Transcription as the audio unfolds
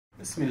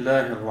بسم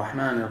الله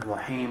الرحمن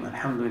الرحيم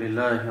الحمد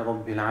لله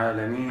رب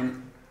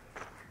العالمين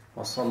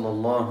وصلى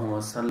الله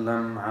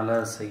وسلم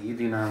على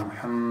سيدنا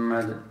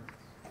محمد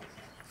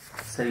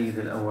سيد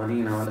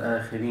الأولين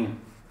والآخرين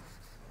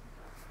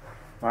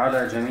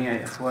وعلى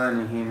جميع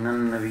إخوانه من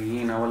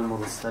النبيين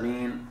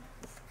والمرسلين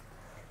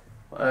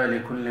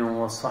وآل كل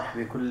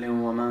وصحب كل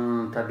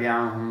ومن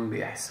تبعهم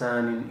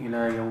بإحسان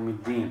إلى يوم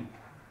الدين.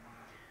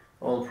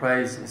 All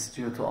praise is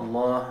due to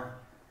Allah,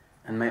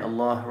 and may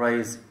Allah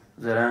raise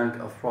the rank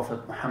of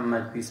Prophet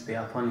Muhammad, peace be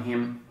upon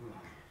him,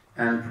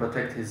 and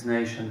protect his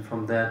nation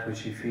from that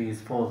which he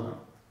fears for them.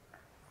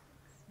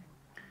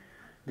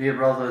 Dear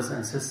brothers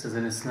and sisters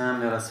in Islam,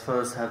 let us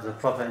first have the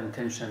proper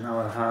intention in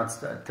our hearts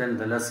to attend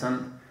the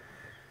lesson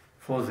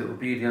for the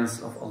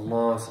obedience of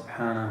Allah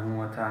subhanahu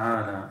wa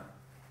ta'ala.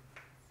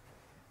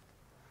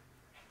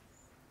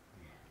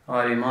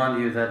 I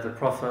remind you that the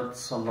Prophet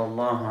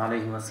sallallahu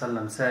alayhi wa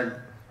sallam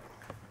said,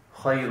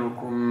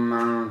 خيركم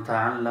من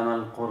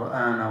تعلم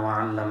القرآن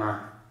وعلمه,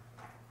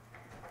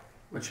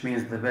 which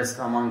means the best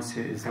amongst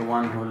you is the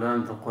one who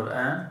learned the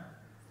Quran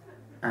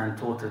and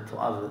taught it to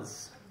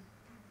others.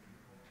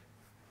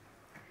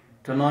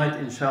 Tonight,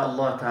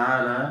 inshaAllah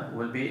ta'ala,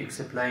 we'll be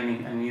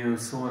explaining a new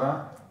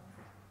surah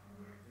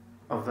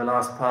of the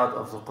last part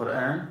of the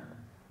Quran,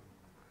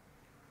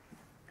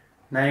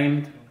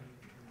 named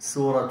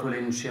Surah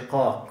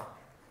Al-Inshiqaq.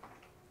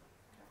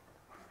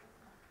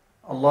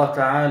 Allah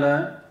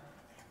ta'ala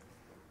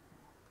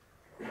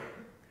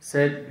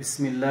said,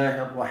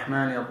 Bismillah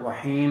ar-Rahman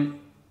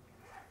ar-Rahim,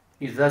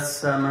 إِذَا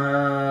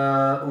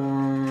السَّمَاءُ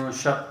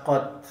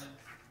انشَقَّتْ.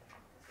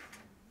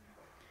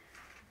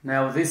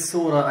 Now this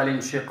surah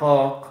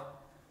Al-Inshiqaq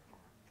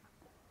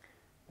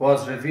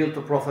was revealed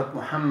to Prophet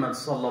Muhammad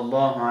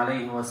sallallahu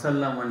alayhi wa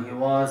sallam when he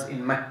was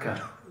in Mecca.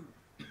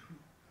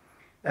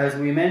 As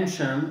we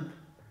mentioned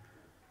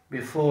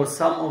before,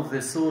 some of the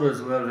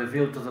surahs were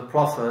revealed to the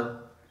Prophet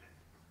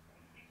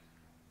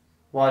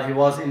while he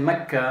was in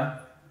Mecca,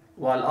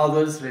 while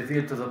others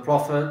revealed to the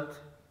Prophet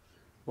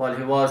while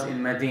he was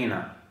in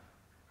Medina.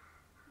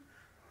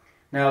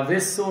 Now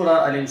this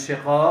surah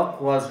Al-Inshiqaq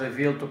was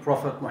revealed to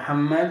Prophet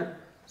Muhammad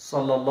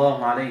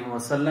sallallahu alayhi wa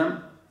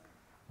sallam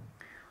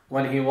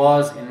when he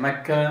was in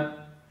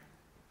Mecca,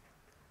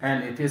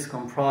 and it is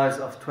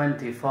comprised of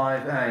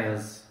 25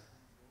 ayahs,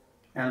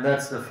 and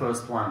that's the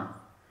first one.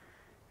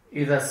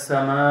 إِذَا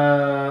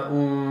السَّمَاءُ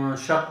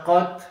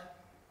انشَقَّتْ,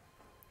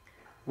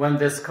 when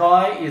the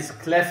sky is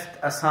cleft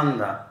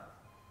asunder,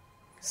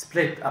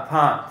 split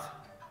apart.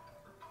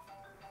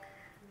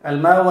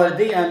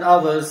 Al-Mawardi and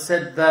others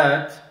said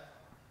that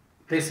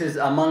this is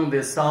among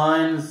the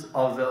signs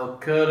of the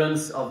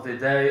occurrence of the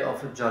Day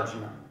of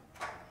Judgment.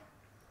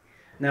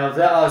 Now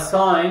there are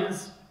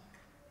signs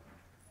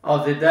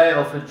of the Day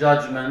of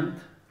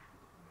Judgment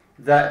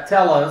that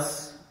tell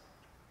us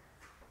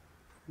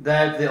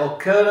that the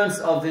occurrence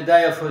of the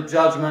Day of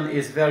Judgment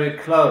is very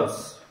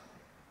close.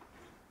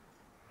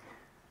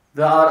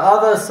 There are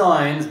other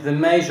signs, the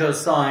major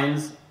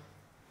signs,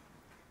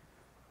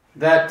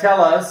 that tell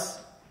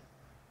us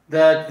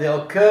that the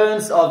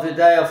occurrence of the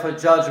Day of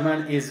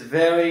Judgment is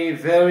very,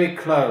 very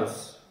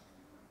close.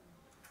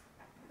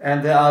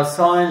 And there are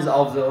signs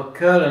of the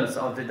occurrence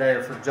of the Day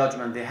of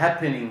Judgment, the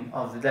happening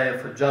of the Day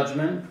of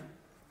Judgment,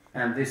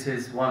 and this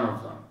is one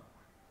of them.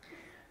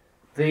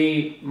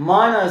 The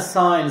minor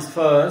signs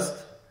first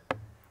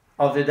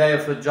of the Day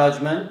of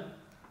Judgment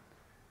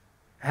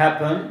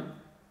happen,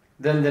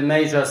 then the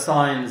major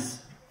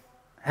signs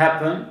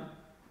happen,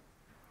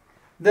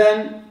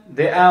 then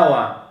the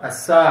hour,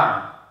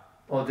 as-sa'a,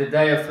 or the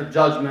Day of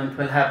Judgment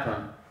will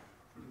happen.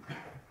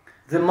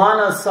 The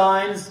minor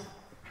signs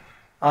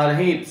are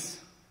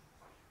heaps,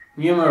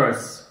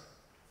 numerous.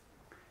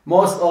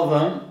 Most of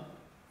them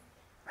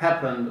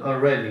happened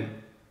already.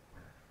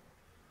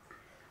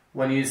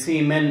 When you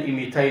see men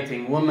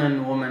imitating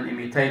women, women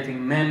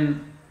imitating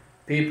men,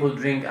 people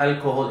drink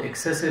alcohol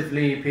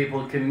excessively,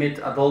 people commit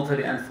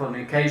adultery and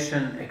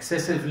fornication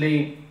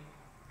excessively,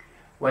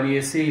 when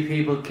you see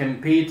people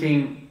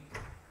competing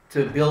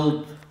to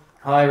build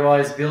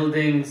high-rise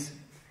buildings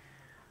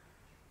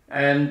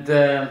and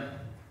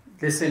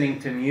listening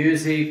to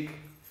music,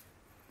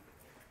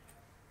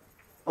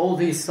 all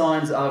these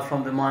signs are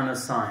from the minor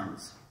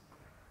signs.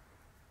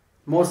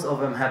 Most of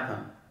them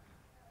happen.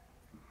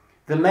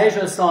 The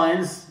major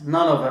signs,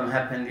 none of them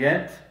happened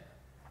yet,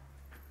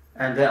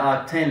 and there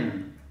are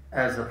 10,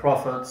 as the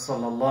Prophet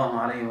sallallahu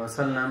alaihi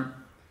wasallam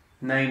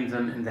named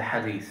them in the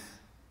hadith.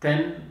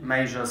 10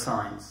 major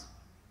signs.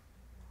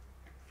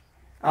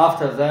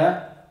 After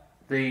that,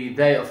 the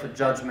Day of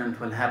Judgment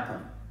will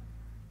happen.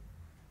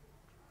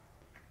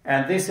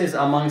 And this is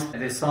amongst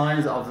the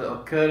signs of the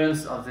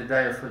occurrence of the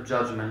Day of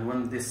Judgment,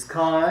 when the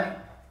sky,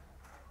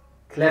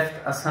 cleft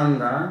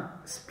asunder,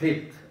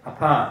 split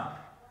apart.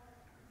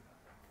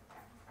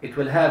 It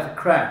will have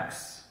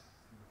cracks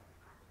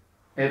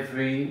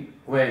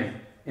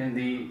everywhere in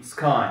the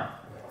sky.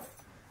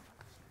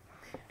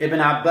 Ibn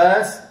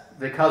Abbas,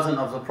 the cousin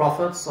of the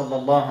Prophet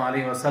sallallahu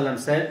alaihi wasallam,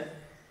 said,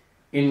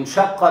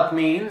 "Inshaqqat"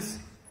 means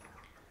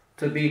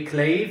to be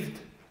cleaved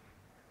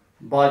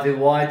by the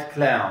white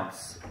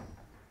clouds.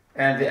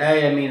 And the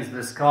ayah means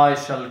the sky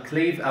shall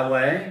cleave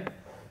away,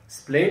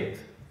 split,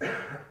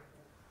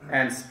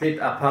 and split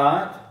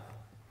apart,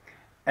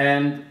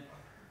 and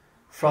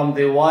from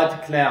the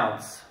white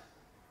clouds,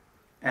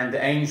 and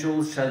the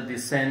angels shall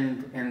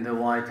descend in the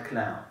white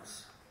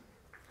clouds.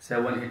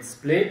 So when it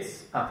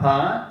splits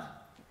apart,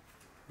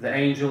 the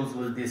angels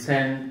will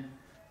descend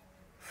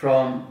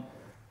from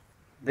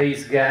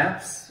these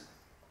gaps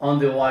on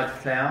the white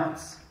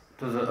clouds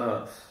to the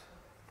earth.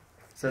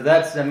 So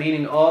that's the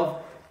meaning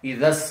of إِذَا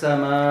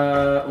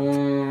السَّمَاءُ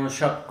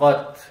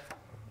انشَقَّتْ,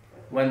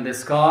 when the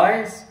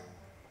skies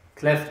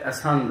cleft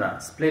asunder,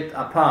 split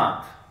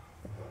apart.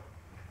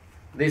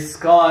 This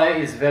sky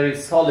is very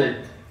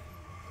solid,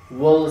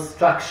 well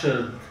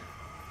structured.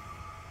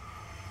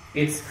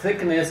 Its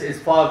thickness is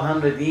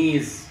 500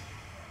 years,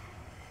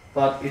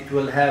 but it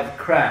will have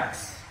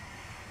cracks.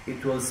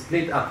 It will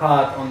split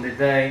apart on the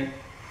day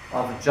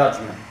of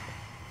judgment.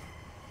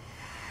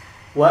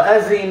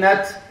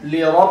 وَأَذِنَتْ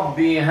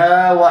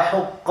لِرَبِّهَا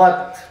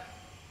وَحُقَّتْ,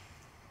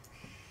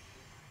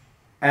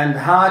 and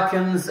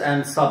hearkens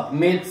and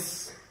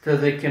submits to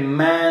the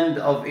command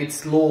of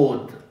its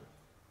Lord,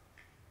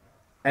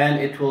 and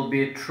it will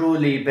be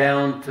truly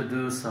bound to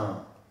do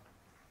so.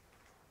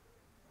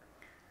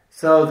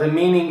 So the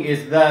meaning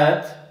is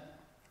that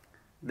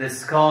the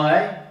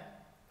sky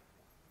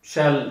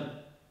shall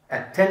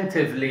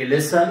attentively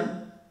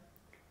listen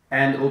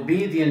and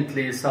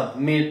obediently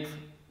submit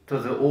to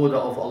the order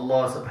of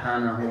Allah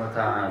subhanahu wa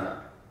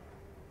ta'ala.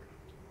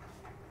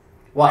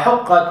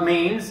 وَحُقَّتْ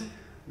means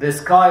the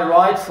sky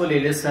rightfully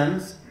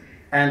listens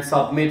and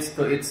submits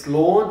to its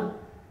Lord,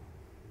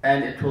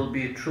 and it will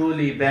be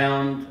truly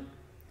bound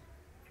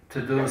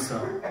to do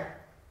so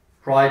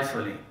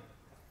rightfully,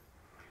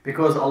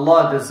 because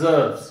Allah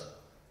deserves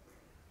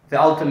the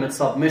ultimate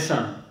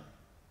submission,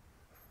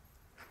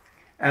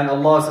 and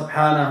Allah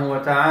subhanahu wa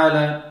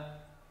ta'ala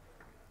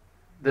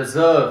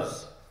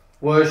deserves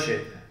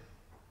worship.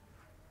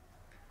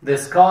 The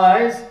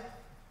skies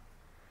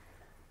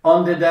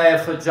on the day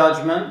of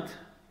judgment,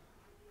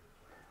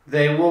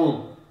 they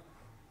will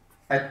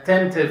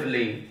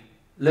attentively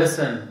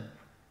listen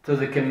to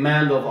the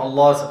command of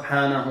Allah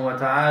subhanahu wa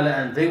ta'ala,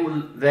 and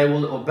they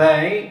will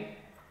obey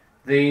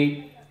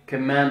the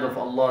command of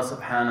Allah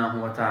subhanahu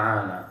wa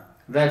ta'ala.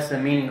 That's the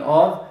meaning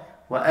of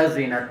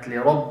وَأَذِنَتْ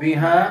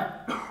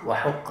لِرَبِّهَا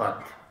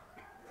وَحُقَّتْ.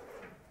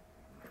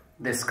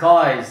 The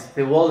skies,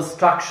 the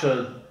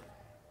well-structured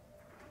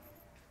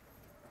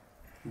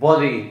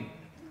body,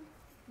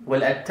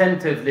 will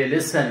attentively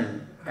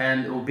listen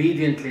and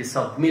obediently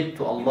submit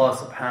to Allah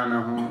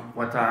subhanahu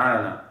wa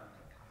ta'ala.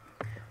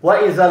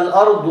 وَإِذَا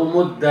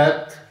الْأَرْضُ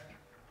مُدَّتْ,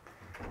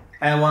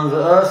 and when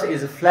the earth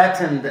is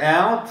flattened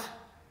out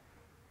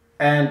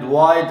and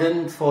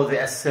widened for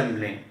the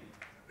assembly.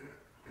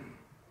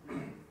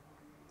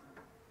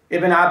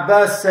 Ibn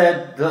Abbas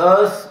said, the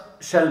earth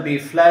shall be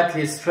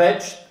flatly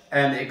stretched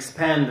and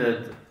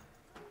expanded.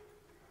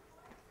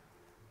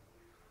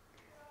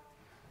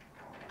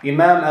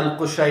 Imam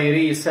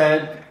al-Qushayri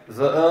said,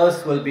 the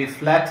earth will be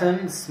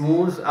flattened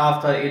smooth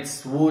after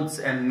its woods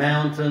and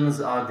mountains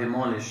are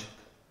demolished.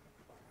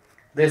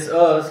 This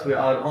earth we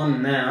are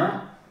on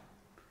now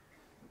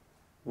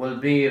will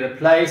be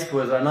replaced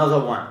with another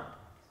one,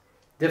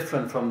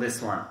 different from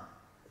this one.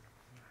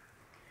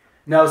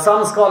 Now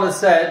some scholars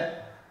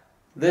said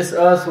this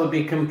earth will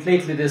be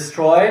completely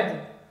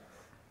destroyed,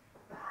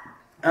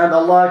 and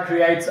Allah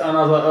creates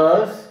another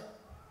earth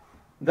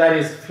that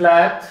is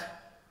flat,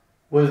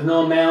 with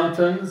no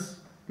mountains,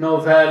 no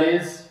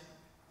valleys.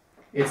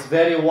 It's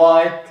very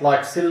white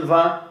like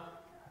silver.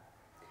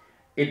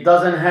 It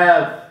doesn't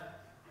have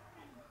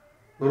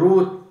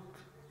root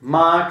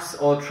marks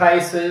or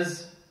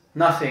traces,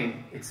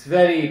 nothing. It's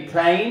very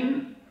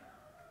plain,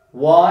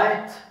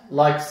 white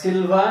like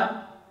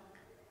silver,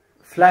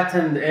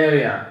 flattened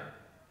area.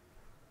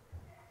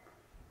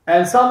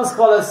 And some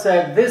scholars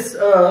said this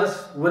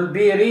earth will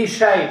be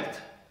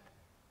reshaped,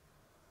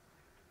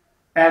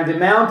 and the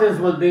mountains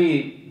will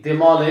be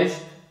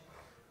demolished.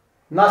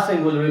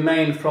 Nothing will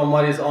remain from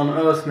what is on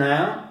earth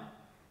now,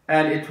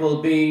 and it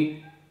will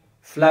be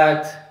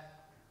flat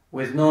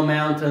with no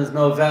mountains,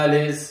 no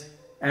valleys,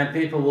 and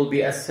people will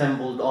be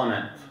assembled on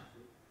it.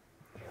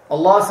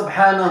 Allah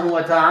subhanahu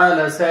wa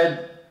ta'ala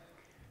said,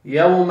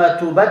 يَوْمَ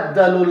تُبَدَّلُ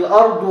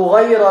الْأَرْضُ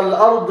غَيْرَ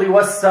الْأَرْضِ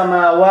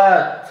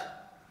وَالسَّمَاوَاتِ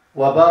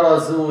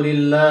وَبَرَزُوا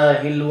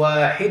لِلَّهِ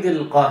الْوَاحِدِ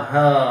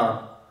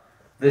الْقَهَّارِ.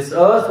 This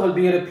earth will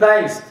be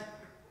replaced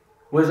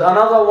with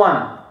another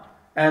one,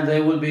 and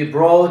they will be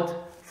brought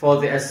for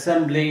the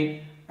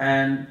assembly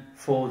and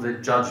for the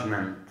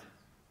judgment.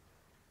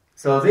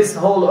 So this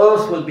whole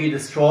earth will be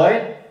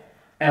destroyed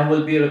and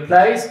will be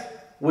replaced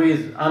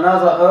with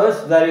another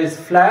earth that is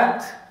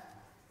flat,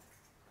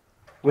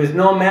 with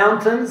no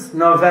mountains,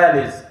 no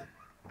valleys.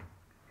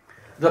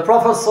 The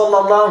Prophet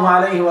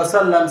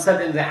ﷺ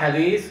said in the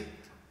hadith,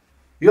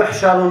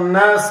 يُحْشَرُ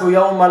النَّاسُ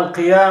يَوْمَ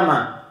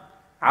الْقِيَامَةِ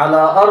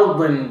عَلَى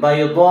أَرْضٍ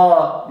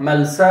بَيْضَاء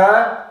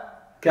مَلْسَاء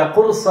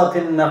كَقُرْصَةٍ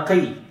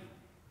نَقِيٍّ.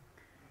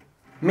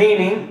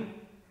 Meaning,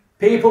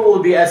 people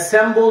will be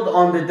assembled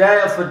on the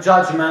day of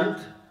judgment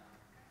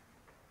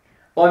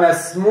on a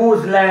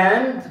smooth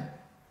land,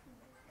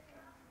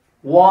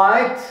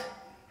 white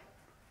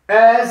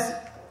as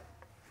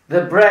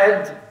the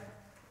bread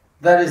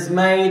that is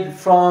made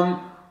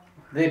from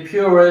the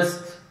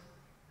purest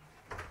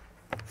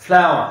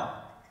flour.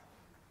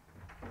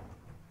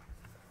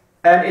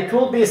 And it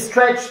will be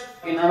stretched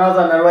in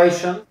another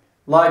narration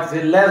like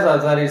the leather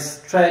that is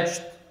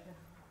stretched,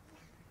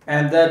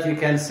 and that you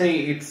can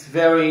see it's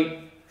very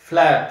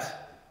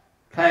flat,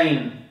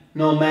 plain,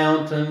 no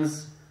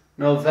mountains,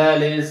 no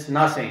valleys,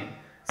 nothing.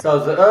 So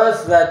the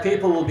earth that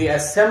people will be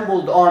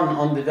assembled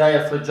on the day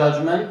of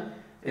judgment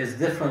is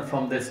different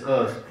from this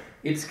earth.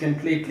 It's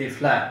completely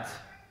flat.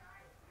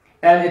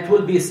 And it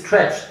will be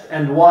stretched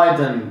and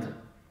widened.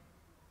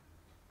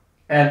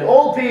 And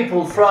all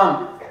people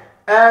from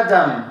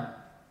Adam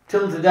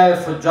till the day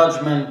of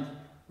judgment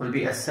will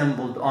be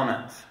assembled on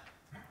it.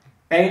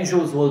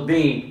 Angels will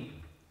be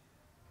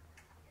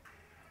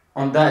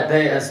on that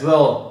day as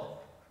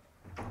well,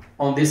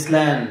 on this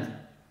land.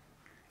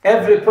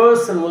 Every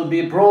person will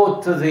be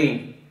brought to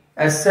the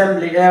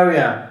assembly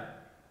area,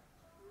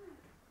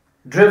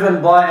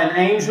 driven by an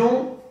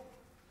angel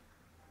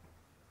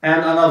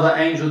and another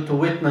angel to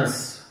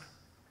witness.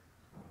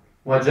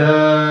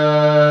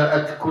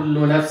 وَجَاءَتْ كُلُّ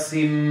نَفْسٍ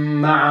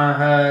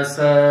مَعَهَا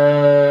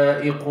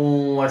سَائِقٌ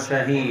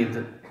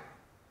وَشَهِيدٌ.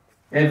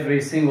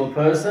 Every single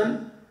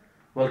person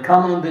will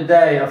come on the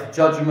day of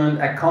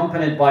judgment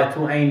accompanied by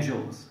two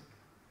angels.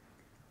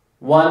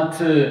 One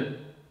to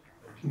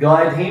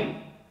guide him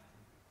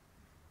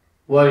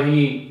where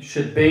he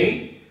should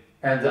be,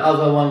 and the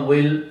other one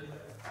will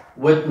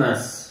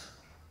witness.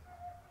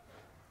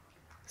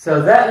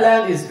 So that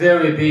land is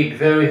very big,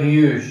 very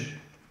huge,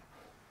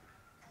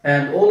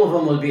 and all of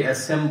them will be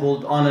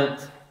assembled on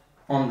it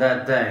on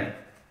that day.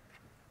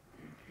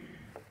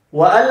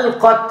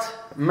 وَأَلْقَتْ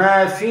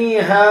مَا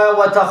فِيهَا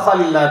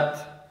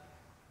وَتَخَلَّتْ,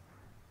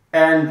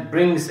 and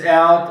brings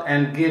out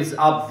and gives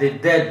up the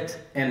dead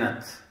in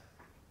it.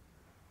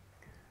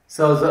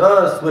 So the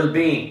earth will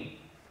be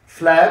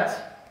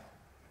flat,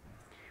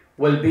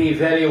 will be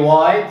very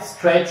wide,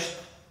 stretched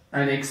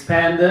and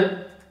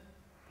expanded.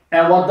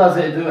 And what does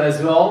it do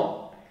as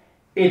well?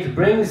 It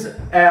brings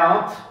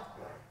out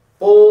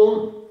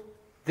all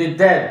the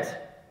dead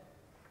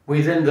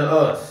within the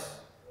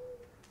earth.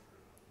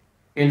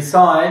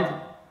 Inside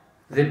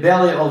the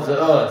belly of the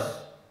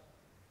earth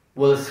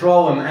will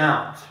throw them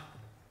out.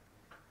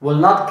 Will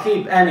not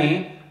keep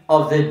any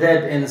of the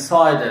dead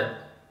inside it.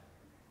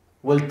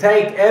 Will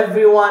take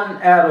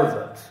everyone out of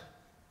it.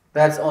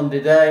 That's on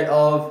the day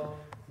of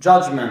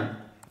judgment.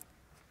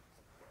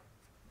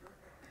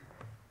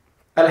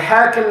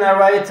 Al-Hakim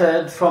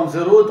narrated from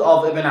the root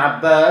of Ibn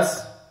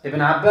Abbas. Ibn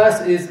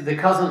Abbas is the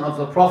cousin of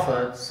the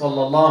Prophet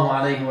sallallahu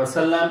alaihi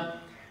wasallam,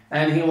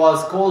 and he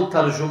was called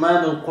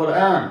Tarjuman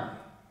al-Qur'an,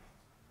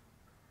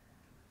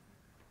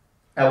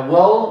 a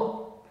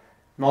well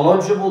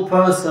knowledgeable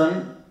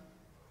person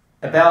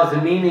about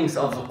the meanings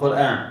of the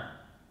Qur'an.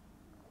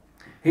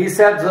 He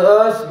said the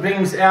earth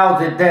brings out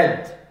the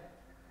dead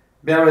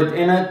buried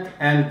in it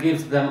and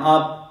gives them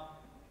up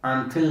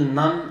until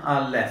none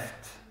are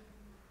left.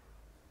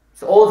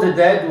 So all the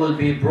dead will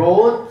be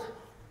brought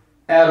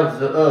out of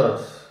the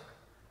earth,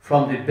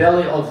 from the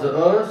belly of the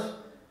earth,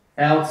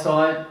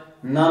 outside.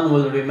 None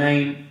will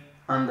remain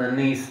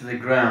underneath the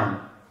ground.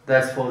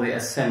 That's for the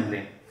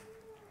assembly.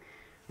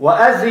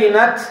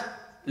 وَأَذِنَتْ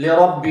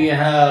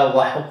لِرَبِّهَا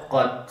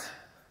وَحُقَّتْ.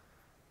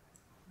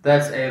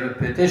 That's a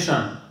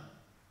repetition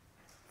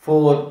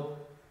for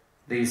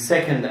the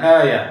second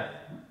ayah,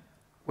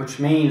 which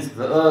means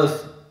the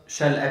earth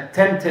shall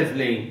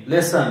attentively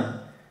listen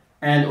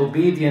and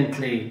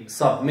obediently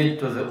submit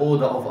to the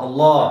order of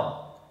Allah.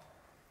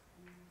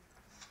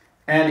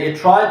 And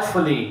it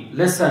rightfully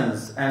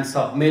listens and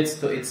submits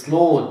to its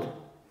Lord.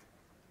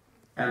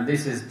 And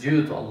this is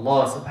due to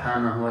Allah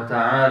subhanahu wa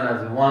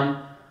ta'ala, the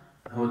one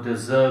who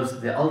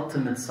deserves the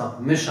ultimate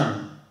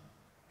submission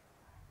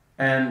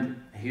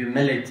and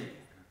humility.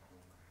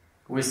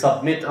 We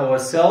submit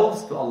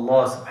ourselves to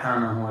Allah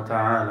subhanahu wa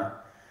ta'ala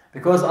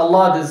because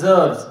Allah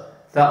deserves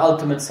the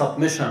ultimate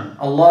submission.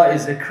 Allah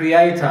is the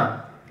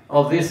creator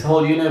of this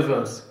whole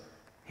universe.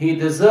 He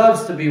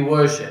deserves to be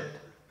worshipped.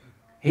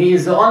 He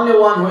is the only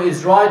one who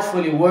is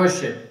rightfully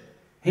worshipped.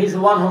 He's the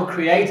one who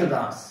created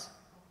us.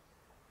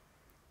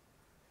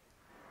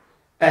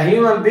 A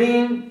human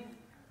being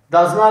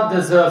does not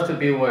deserve to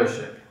be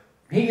worshipped.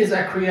 He is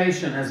a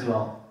creation as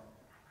well.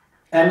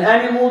 An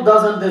animal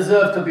doesn't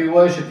deserve to be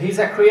worshipped. He's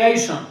a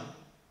creation.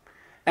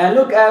 And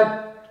look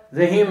at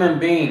the human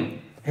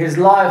being. His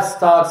life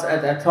starts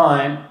at a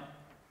time,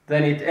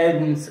 then it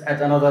ends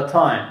at another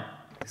time.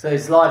 So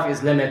his life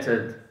is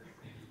limited.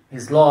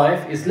 His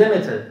life is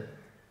limited.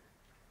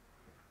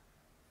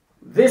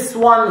 This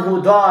one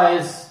who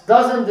dies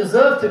doesn't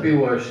deserve to be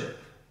worshipped.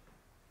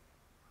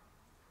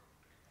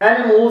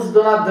 Animals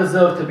do not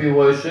deserve to be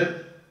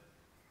worshipped.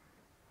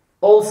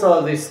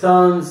 Also the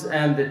stones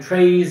and the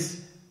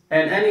trees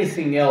and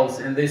anything else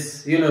in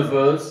this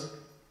universe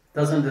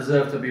doesn't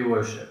deserve to be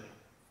worshipped.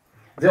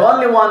 The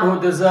only one who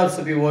deserves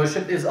to be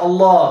worshipped is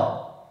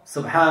Allah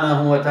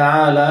subhanahu wa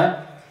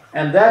ta'ala,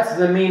 and that's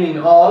the meaning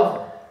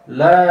of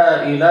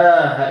La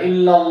ilaha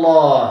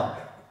illallah.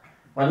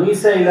 When we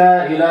say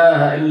La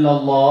ilaha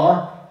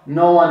illallah,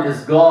 no one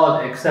is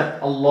God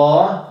except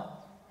Allah,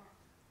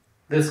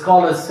 the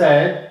scholars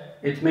said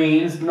it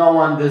means no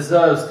one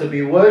deserves to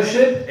be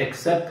worshipped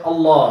except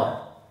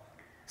Allah.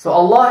 So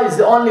Allah is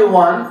the only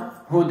one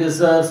who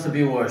deserves to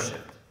be worshipped.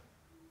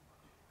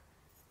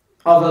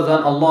 Other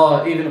than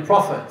Allah, even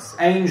prophets,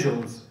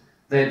 angels,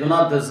 they do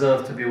not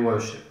deserve to be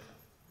worshipped.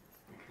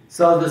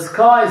 So the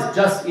skies,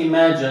 just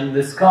imagine,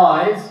 the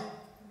skies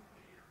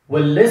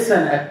will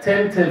listen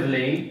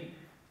attentively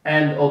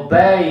and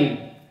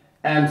obey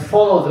and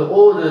follow the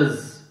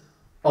orders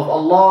of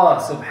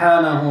Allah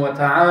subhanahu wa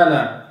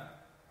ta'ala.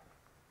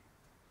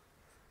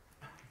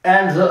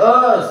 And the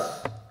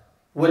earth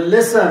will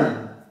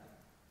listen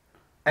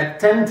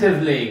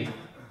attentively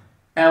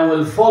and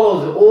will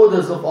follow the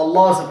orders of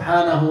Allah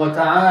subhanahu wa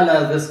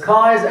ta'ala. The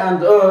skies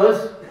and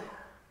earth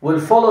will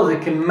follow the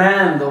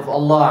command of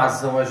Allah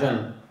azza wa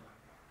jal.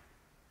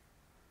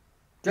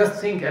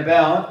 Just think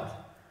about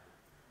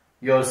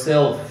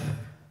yourself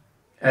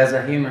as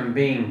a human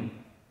being.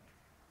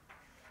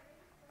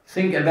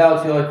 Think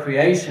about your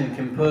creation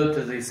compared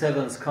to the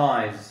seven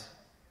skies.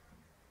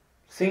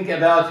 Think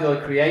about your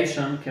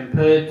creation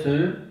compared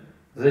to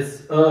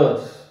this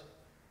earth.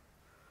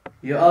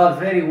 You are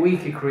very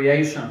weak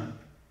creation.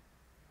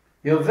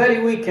 You're very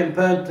weak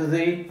compared to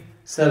the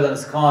seven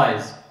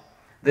skies.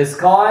 The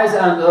skies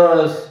and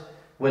earth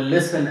will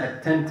listen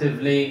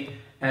attentively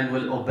and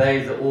will obey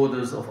the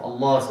orders of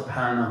Allah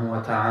subhanahu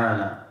wa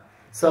ta'ala.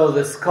 So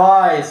the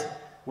skies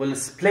will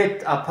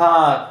split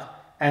apart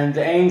and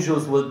the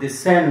angels will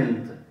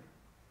descend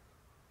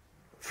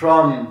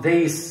from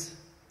these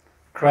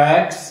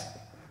cracks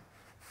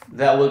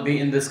that will be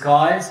in the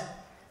skies,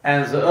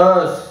 and the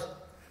earth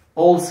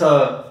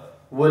also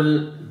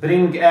will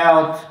bring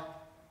out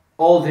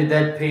all the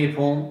dead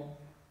people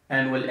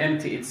and will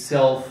empty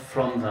itself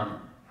from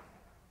them.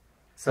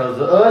 So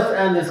the earth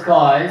and the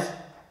skies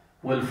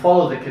will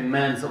follow the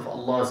commands of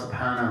Allah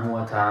subhanahu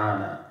wa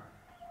ta'ala.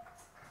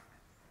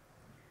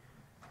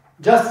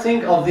 Just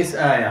think of this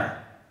ayah.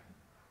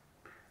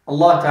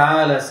 Allah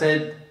ta'ala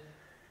said,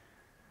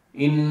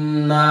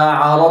 إِنَّا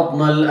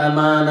عَرَضْنَا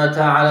الْأَمَانَةَ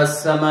عَلَى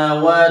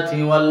السَّمَاوَاتِ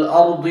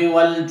وَالْأَرْضِ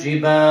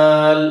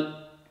وَالْجِبَالِ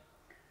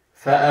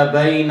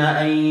فَأَبَيْنَ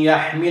أَنْ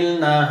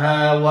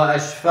يَحْمِلْنَهَا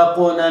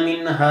وَأَشْفَقْنَ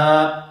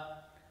مِنْهَا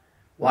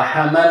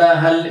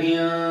وَحَمَلَهَا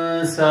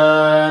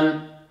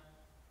الْإِنسَانِ.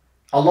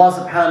 Allah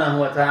subhanahu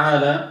wa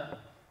ta'ala,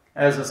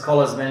 as the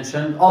scholars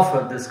mentioned,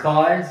 offered the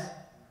skies,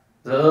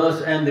 the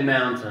earth and the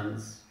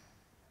mountains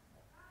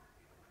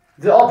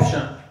the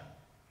option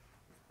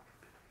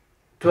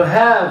to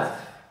have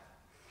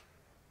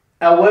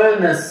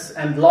awareness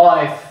and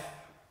life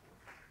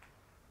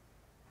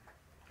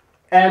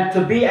and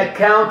to be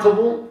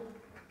accountable.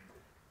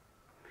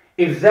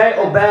 If they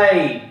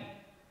obey,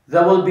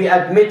 they will be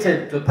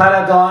admitted to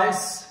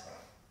paradise,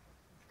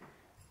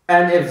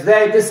 and if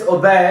they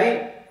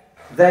disobey,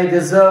 they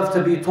deserve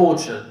to be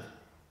tortured.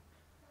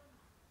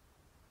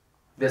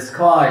 The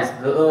skies,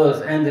 the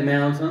earth and the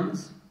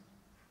mountains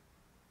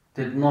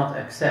did not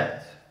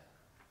accept,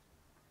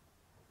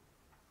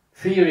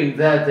 fearing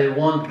that they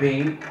won't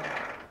be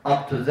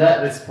up to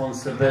that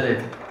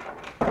responsibility.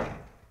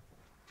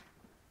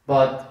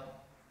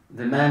 But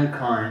the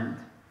mankind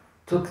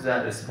took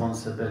that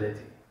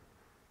responsibility.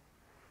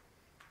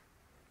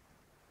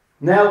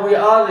 Now we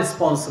are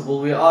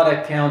responsible, we are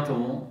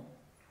accountable.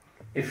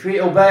 If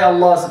we obey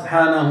Allah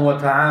subhanahu wa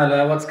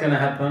ta'ala, what's going to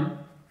happen?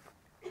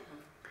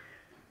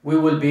 We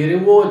will be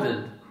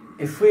rewarded.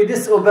 If we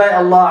disobey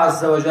Allah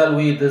azza wa jal,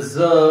 we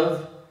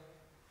deserve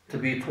to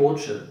be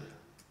tortured.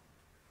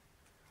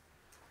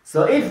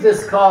 So if the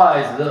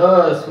skies, the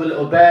earth will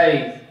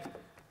obey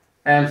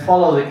and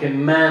follow the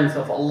commands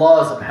of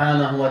Allah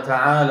subhanahu wa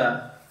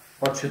ta'ala,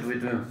 what should we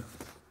do?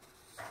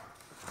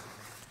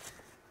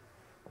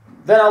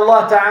 Then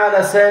Allah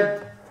ta'ala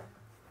said,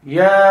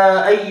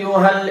 يا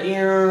أيها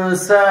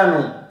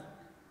الإنسان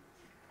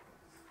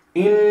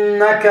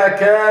إنك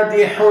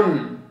كادح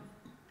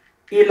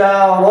إلى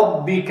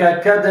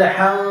ربك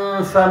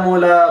كدحا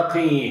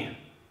فملاقيه.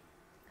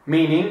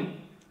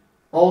 Meaning,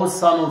 O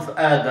son of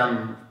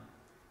Adam,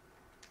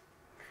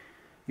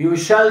 you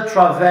shall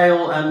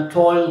travail and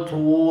toil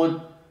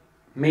toward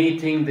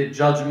meeting the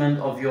judgment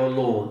of your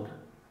Lord,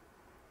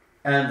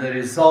 and the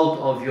result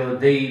of your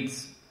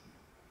deeds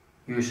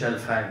you shall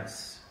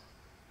face.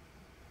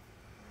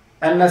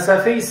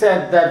 El-Shafie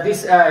said that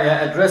this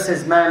ayah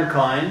addresses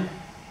mankind.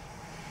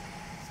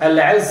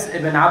 Al-Izz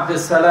ibn Abd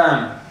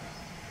al-Salam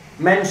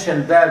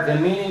mentioned that the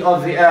meaning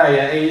of the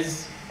ayah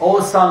is, O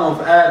son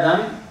of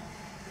Adam,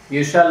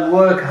 you shall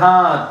work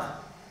hard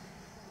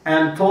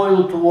and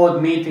toil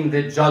toward meeting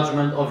the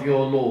judgment of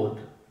your Lord.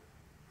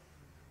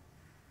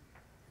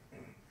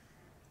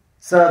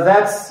 So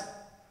that's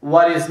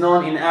what is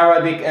known in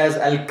Arabic as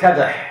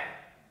al-kadah,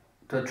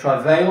 to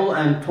travail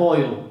and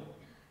toil.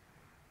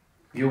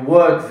 You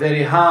work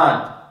very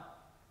hard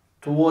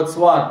towards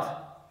what?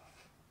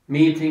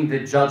 Meeting the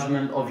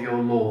judgment of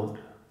your Lord.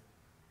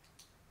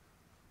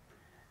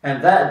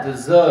 And that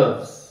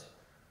deserves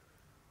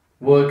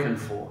working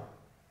for.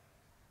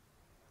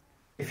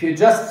 If you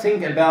just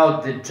think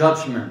about the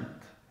judgment,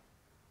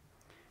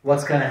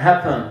 what's going to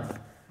happen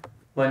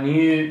when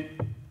you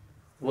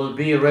will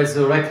be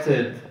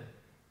resurrected,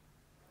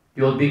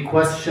 you'll be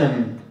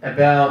questioned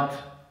about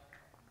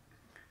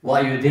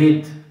what you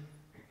did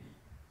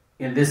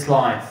in this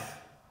life.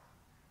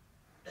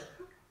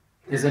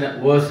 Isn't it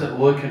worth it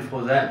working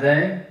for that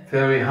day?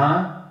 Very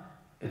hard?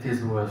 It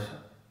is worth it.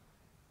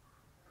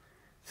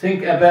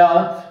 Think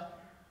about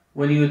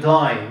when you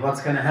die,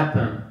 what's going to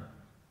happen?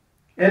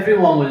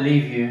 Everyone will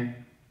leave you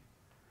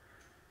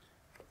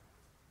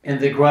in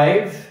the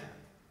grave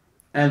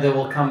and they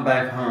will come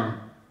back home.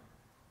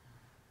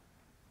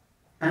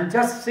 And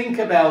just think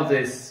about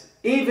this.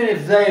 Even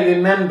if they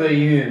remember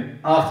you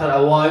after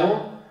a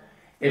while,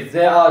 if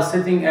they are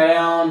sitting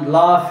around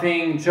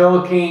laughing,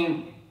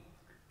 joking,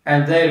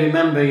 and they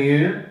remember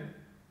you,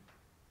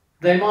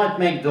 they might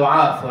make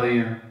dua for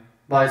you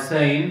by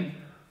saying,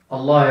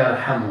 Allah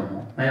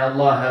yarhamuhu, may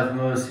Allah have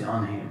mercy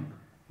on him.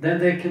 Then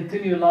they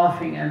continue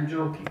laughing and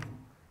joking.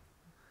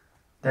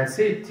 That's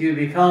it. You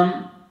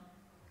become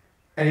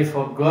a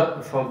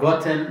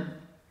forgotten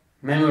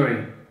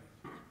memory.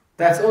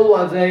 That's all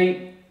what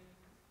they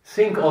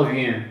think of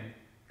you.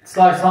 It's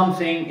like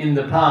something in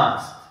the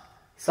past,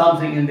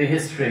 something in the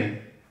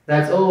history.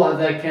 That's all what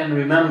they can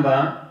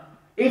remember.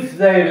 If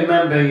they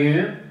remember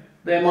you,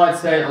 they might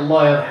say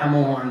Allah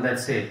yarhamuhu and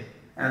that's it.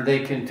 And they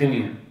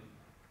continue.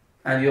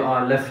 And you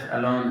are left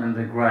alone in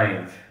the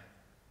grave.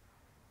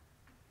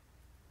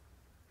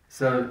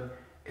 So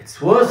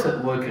it's worth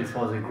it working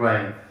for the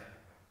grave.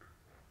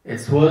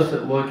 It's worth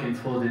it working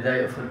for the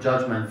day of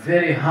judgment.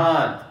 Very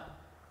hard.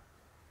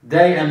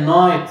 Day and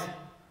night.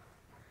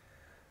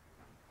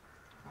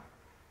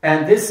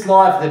 And this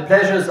life, the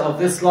pleasures of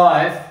this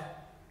life,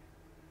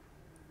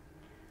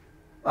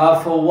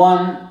 are for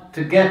one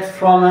to get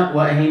from it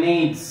what he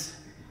needs.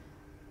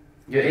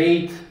 You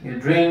eat, you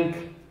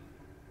drink.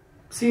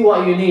 See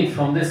what you need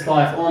from this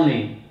life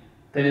only.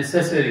 The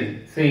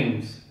necessary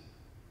things.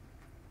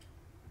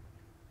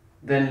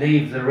 Then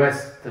leave the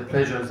rest, the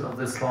pleasures of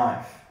this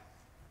life.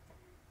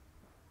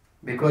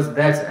 Because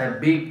that's a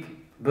big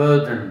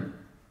burden.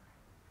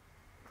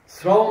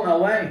 Throw them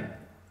away.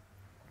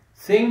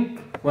 Think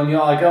when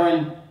you are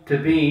going to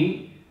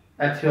be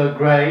at your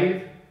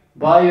grave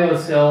by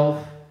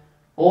yourself,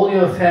 all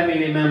your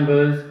family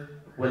members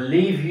will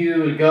leave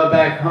you, will go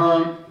back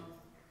home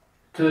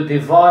to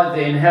divide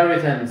the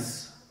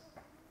inheritance.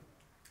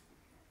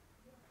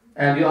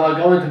 And you are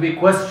going to be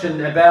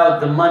questioned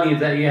about the money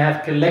that you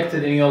have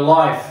collected in your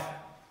life.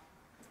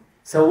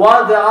 So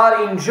while they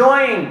are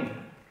enjoying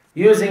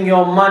using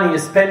your money,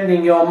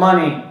 spending your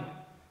money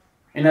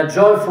in a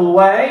joyful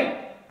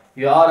way,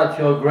 you are at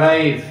your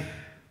grave.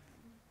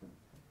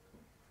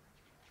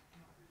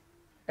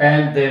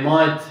 And they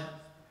might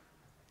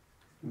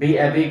be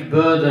a big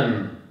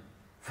burden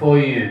for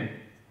you.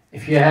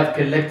 If you have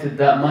collected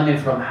that money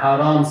from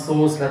haram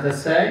source, let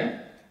us say,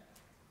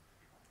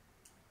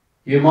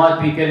 you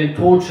might be getting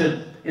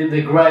tortured in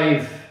the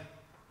grave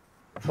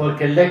for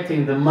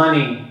collecting the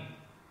money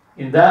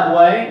in that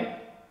way,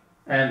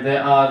 and they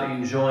are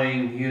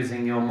enjoying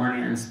using your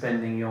money and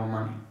spending your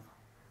money.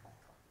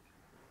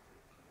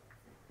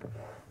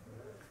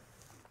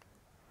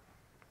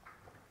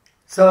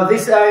 So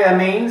this ayah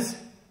means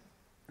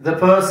the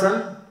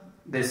person,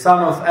 the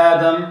son of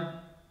Adam,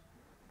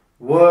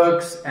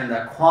 works and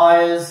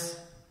acquires.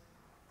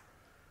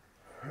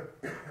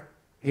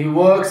 He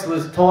works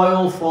with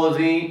toil for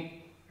the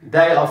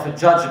day of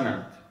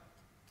judgment,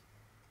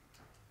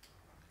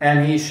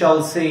 and he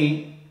shall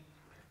see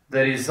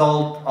the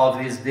result of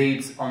his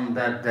deeds on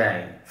that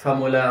day.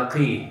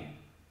 فَمُلَاقِيهِ.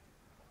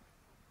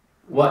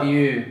 What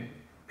you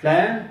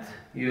plant,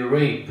 you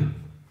reap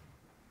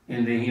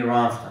in the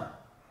hereafter.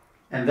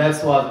 And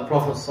that's why the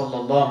Prophet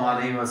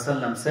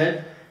ﷺ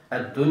said,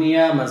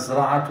 الدنيا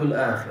مزرعة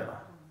الآخرة.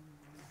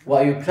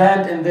 What you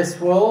plant in this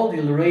world,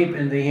 you'll reap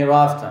in the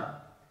hereafter.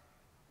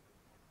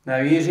 Now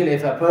usually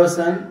if a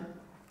person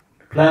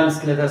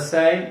plants, let us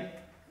say,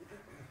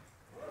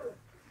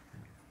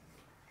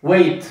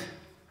 wheat,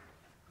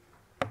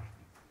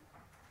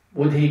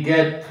 would he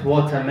get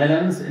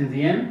watermelons in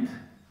the end?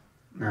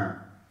 No.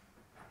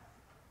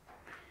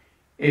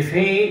 If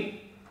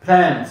he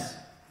plants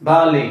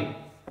barley,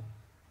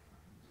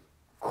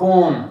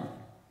 corn,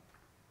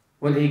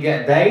 will he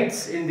get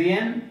dates in the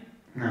end?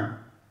 No.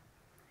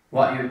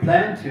 What you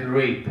plant, you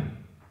reap.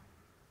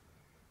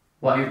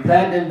 What you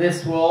plant in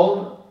this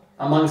world,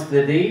 amongst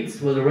the deeds,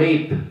 will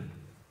reap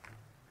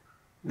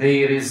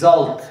the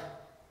result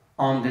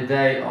on the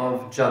day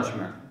of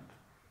judgment.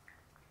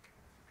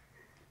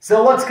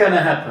 So what's going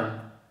to happen?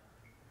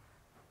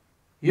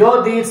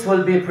 Your deeds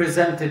will be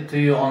presented to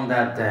you on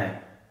that day.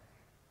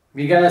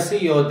 You're going to see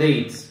your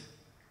deeds.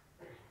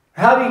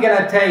 How are you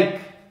going to take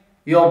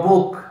your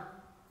book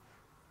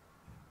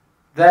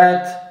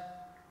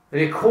that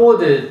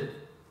recorded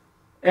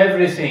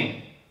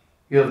everything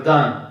you've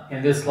done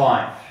in this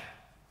life,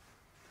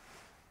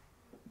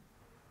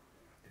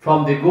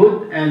 from the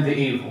good and the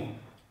evil.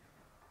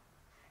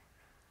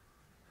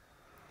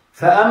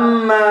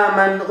 فَأَمَّا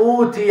مَنْ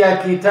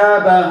أُوتِيَ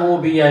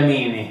كِتَابَهُ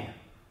بِيَمِينِهِ.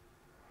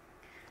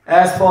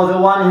 As for the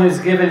one who is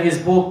given his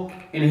book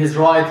in his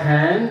right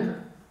hand,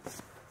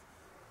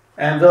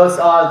 and those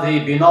are the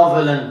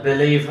benevolent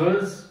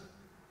believers,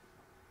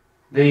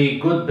 the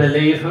good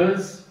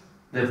believers,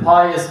 the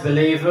pious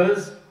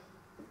believers,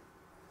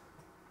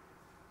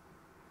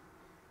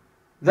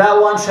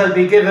 that one shall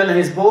be given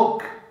his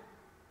book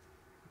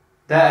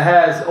that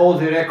has all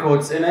the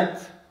records in it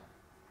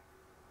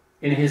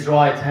in his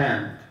right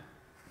hand.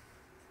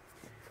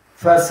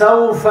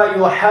 فَسَوْفَ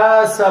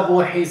يُحَاسَبُ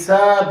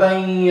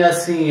حِسَابًا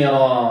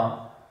يَسِيرًا.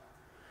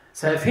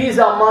 So if he's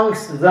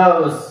amongst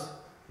those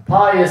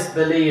pious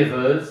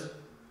believers,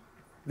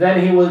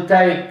 then he will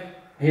take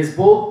his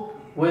book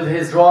with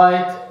his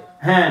right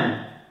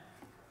hand.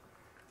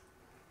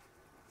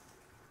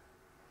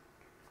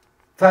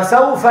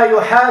 فَسَوْفَ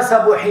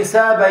يُحَاسَبُ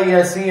حِسَابًا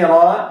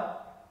يَسِيرًا.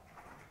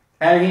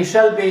 And he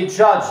shall be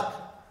judged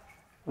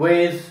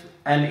with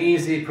an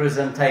easy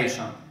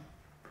presentation.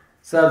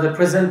 So the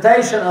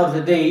presentation of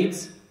the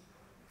deeds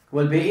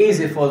will be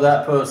easy for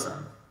that person.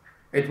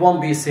 It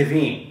won't be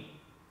severe.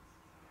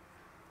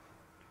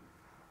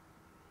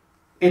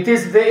 It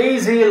is the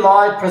easy,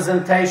 light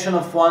presentation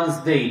of one's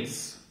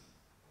deeds.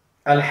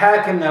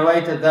 Al-Hakim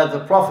narrated that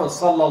the Prophet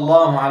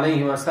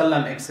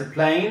ﷺ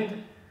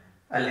explained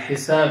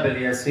Al-Hisab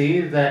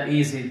al-Yasir, the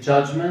easy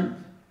judgment,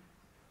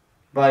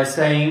 by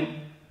saying,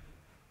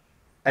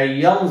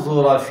 أَن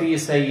يَنْظُرَ فِي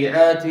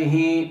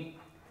سَيِّئَاتِهِ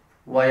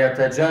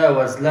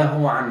وَيَتَجَاوَزْ لَهُ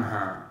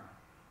عَنْهَا.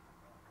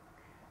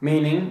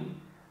 Meaning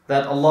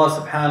that Allah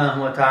subhanahu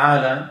wa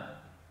ta'ala,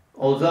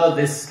 although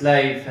this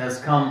slave has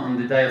come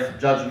on the day of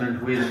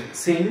judgment with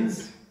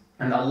sins,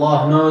 and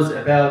Allah knows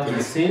about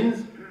his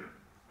sins,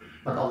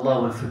 but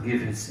Allah will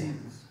forgive his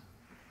sins.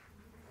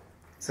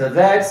 So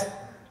that's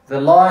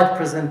the light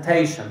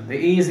presentation, the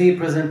easy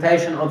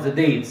presentation of the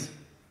deeds.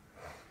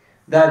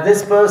 That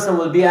this person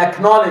will be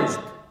acknowledged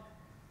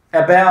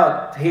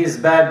about his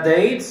bad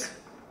deeds.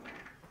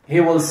 He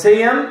will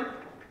see him,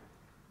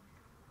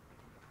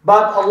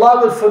 but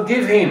Allah will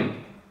forgive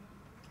him.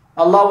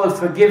 Allah will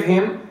forgive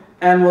him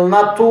and will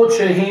not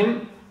torture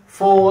him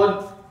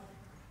for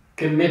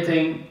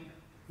committing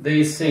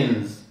these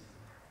sins.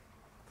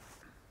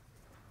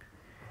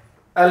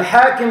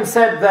 Al-Hakim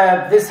said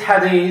that this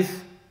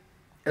hadith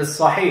is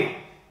sahih.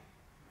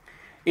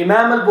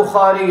 Imam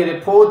al-Bukhari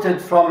reported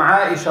from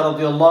Aisha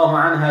radiallahu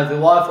anha, the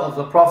wife of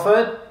the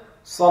Prophet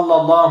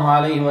sallallahu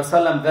alayhi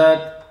wasallam,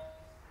 that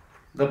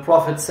the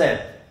Prophet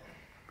said,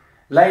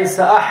 لَيْسَ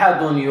أَحَدٌ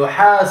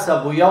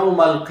يُحَاسَبُ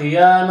يَوْمَ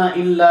الْقِيَامَةِ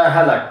إِلَّا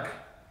هَلَكَ.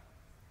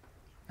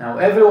 Now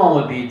everyone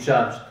will be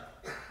judged.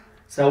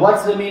 So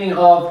what's the meaning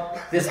of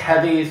this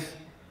hadith?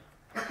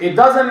 It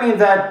doesn't mean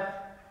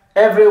that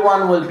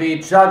everyone will be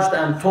judged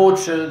and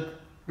tortured.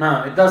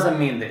 No, it doesn't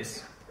mean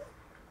this.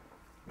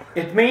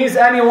 It means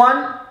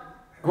anyone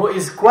who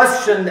is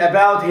questioned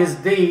about his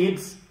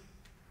deeds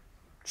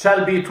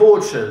shall be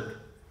tortured.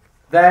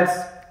 That's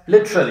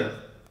literally.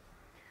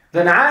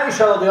 Then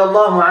Aisha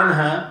radiallahu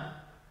anha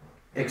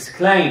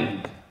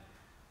exclaimed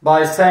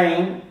by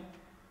saying,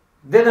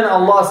 didn't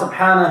Allah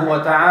subhanahu wa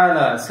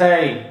ta'ala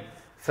say,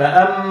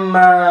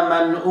 فَأَمَّا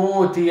مَنْ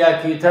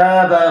أُوتِيَ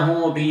كِتَابَهُ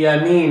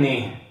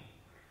بِيَمِينِهِ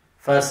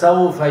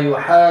فَسَوْفَ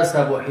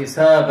يُحَاسَبُ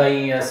حِسَابًا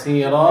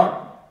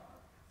يَسِيرًا.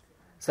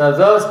 So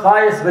those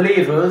pious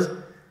believers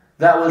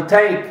that will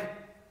take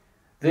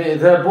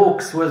their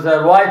books with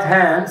their right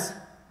hands,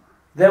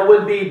 they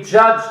will be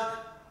judged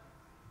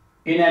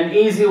in an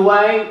easy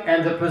way,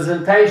 and the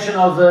presentation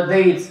of the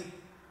deeds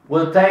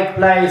will take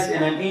place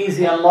in an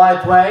easy and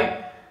light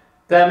way.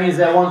 That means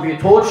they won't be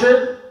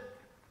tortured.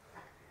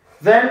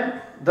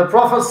 Then the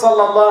Prophet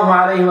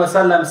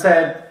ﷺ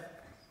said,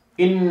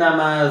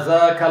 إِنَّمَا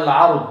ذَاكَ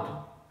الْعَرْضُ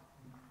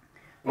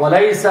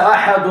وَلَيْسَ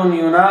أَحَدٌ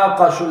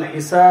يُنَاقَشُ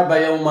الْحِسَابَ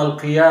يَوْمَ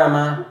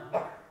الْقِيَامَةِ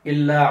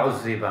إِلَّا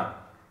عُذِّبَ.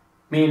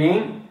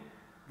 Meaning,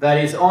 that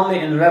is only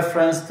in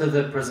reference to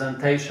the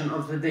presentation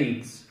of the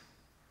deeds.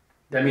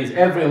 That means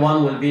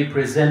everyone will be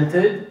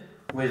presented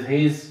with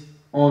his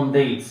own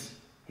deeds.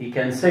 He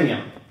can see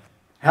them.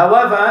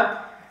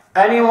 However,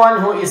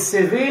 anyone who is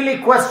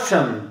severely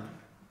questioned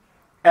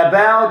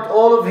about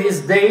all of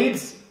his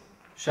deeds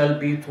shall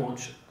be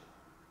tortured.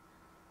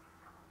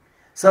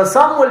 So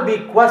some will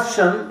be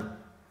questioned,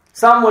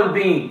 some will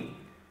be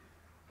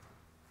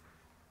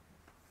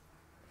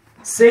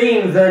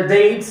seeing their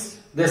deeds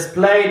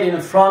displayed in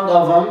front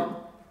of them,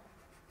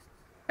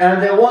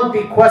 and they won't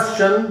be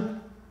questioned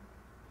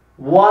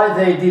why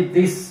they did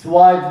this,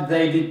 why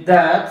they did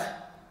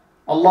that.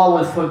 Allah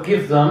will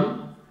forgive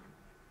them.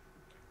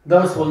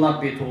 Those will not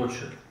be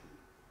tortured.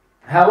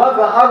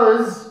 However,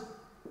 others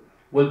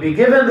will be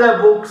given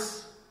their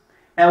books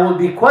and will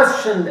be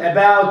questioned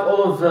about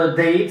all of the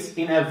deeds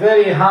in a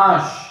very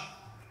harsh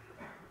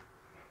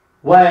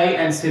way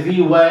and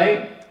severe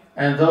way,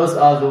 and those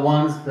are the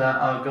ones that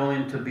are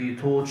going to be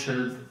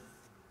tortured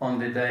on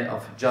the day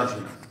of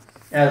judgment,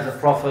 as the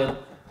Prophet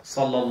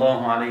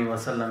sallallahu alaihi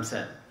wasallam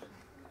said.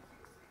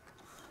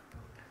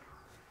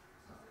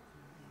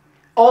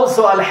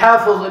 Also,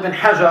 Al-Hafiz ibn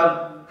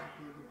Hajar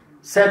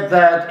said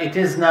that it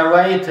is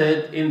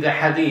narrated in the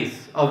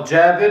hadith of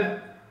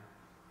Jabir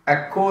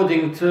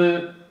according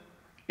to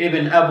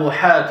Ibn Abu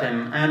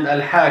Hatim and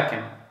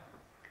Al-Hakim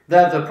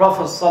that the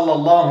Prophet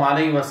sallallahu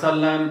alaihi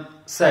wasallam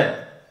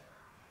said,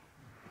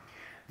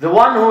 "The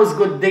one whose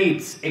good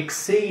deeds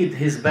exceed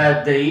his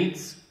bad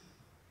deeds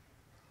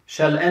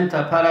shall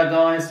enter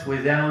paradise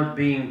without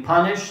being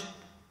punished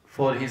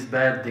for his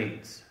bad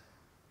deeds."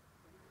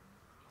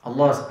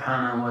 Allah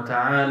subhanahu wa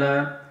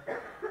ta'ala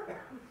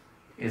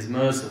is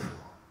merciful.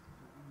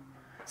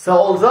 So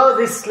although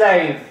this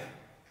slave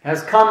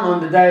has come on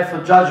the day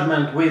of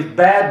judgment with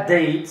bad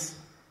deeds,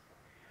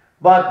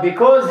 but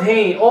because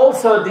he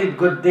also did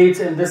good deeds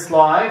in this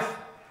life,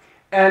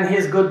 and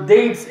his good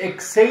deeds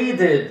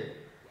exceeded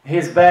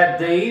his bad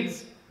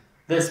deeds,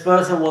 this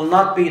person will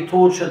not be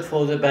tortured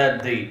for the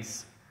bad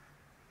deeds.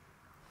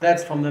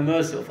 That's from the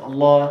mercy of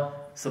Allah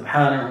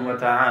subhanahu wa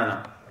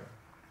ta'ala.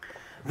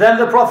 Then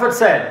the Prophet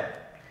said,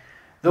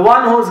 "The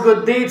one whose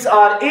good deeds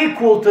are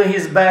equal to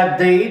his bad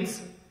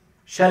deeds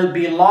shall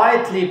be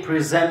lightly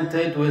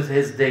presented with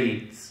his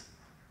deeds.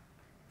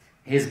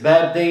 His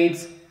bad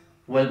deeds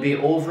will be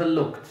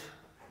overlooked,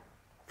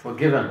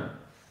 forgiven,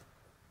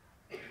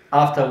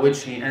 after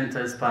which he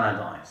enters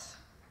paradise."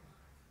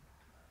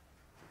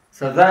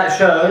 So that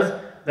shows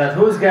that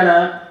who's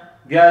gonna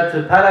go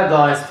to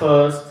paradise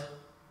first?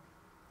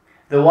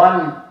 The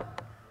one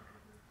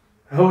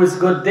whose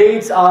good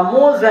deeds are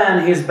more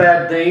than his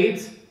bad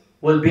deeds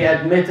will be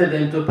admitted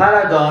into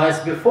paradise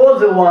before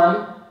the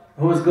one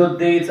whose good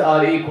deeds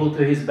are equal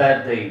to his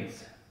bad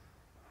deeds.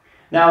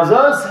 Now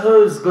those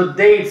whose good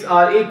deeds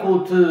are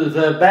equal to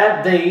the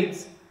bad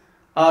deeds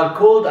are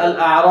called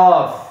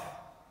Al-A'raf.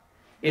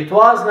 It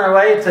was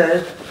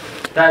narrated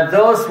that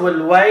those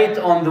will wait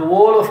on the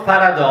wall of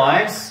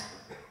paradise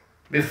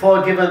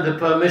before given the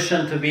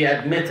permission to be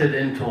admitted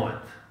into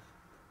it.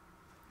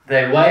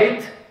 They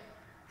wait,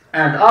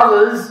 and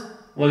others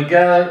will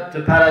go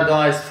to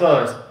paradise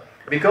first,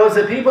 because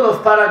the people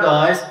of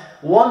paradise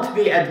won't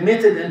be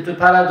admitted into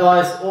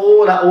paradise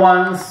all at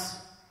once.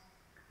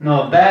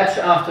 No, batch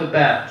after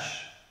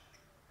batch,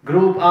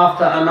 group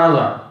after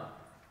another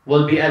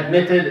will be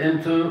admitted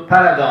into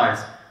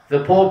paradise.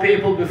 The poor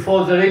people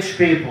before the rich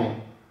people.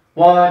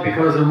 Why?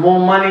 Because the more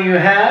money you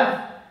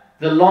have,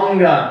 the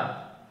longer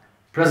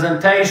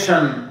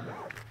presentation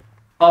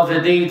of the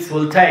deeds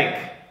will take.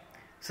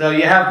 So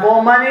you have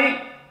more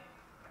money,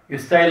 you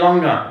stay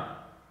longer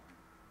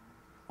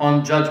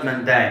on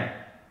Judgment Day.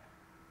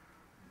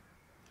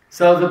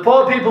 So the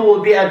poor people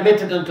will be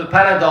admitted into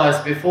paradise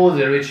before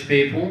the rich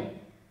people,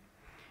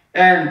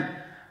 and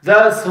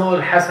those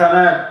who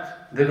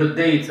hasanat, the good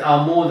deeds,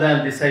 are more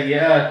than the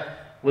sayyi'at,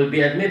 will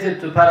be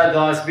admitted to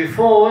paradise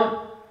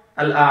before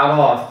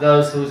Al-A'raf,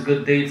 those whose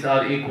good deeds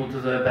are equal to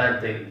their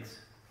bad deeds.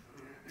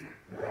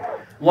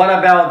 What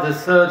about the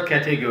third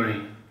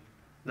category?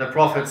 The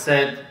Prophet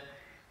said,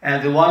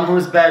 "And the one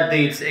whose bad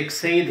deeds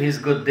exceed his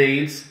good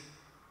deeds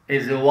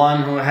is the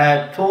one who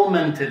had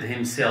tormented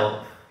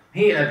himself.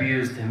 He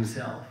abused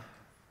himself.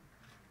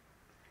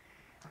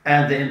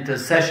 And the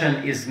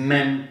intercession is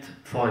meant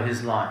for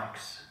his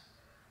likes."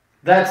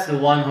 That's the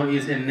one who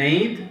is in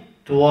need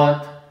to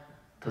what?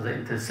 To the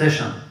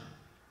intercession.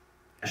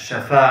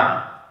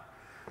 El-Shafie.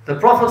 The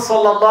Prophet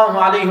sallallahu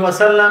alaihi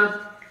wasallam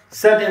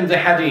said in the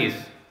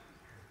hadith,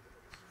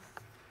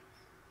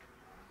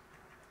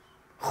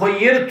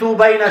 خيرت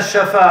بين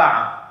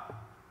الشفاعة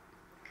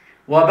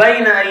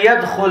وبين أن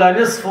يدخل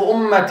نصف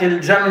أمة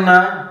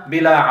الجنة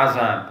بلا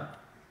عذاب.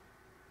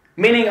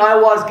 Meaning, I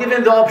was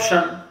given the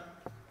option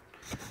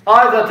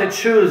either to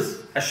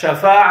choose a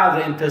shafa'a,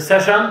 the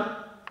intercession,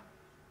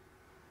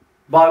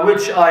 by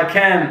which I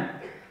can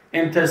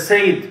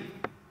intercede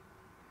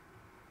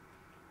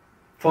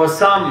for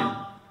some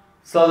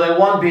so they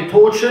won't be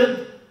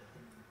tortured,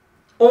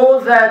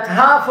 or that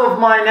half of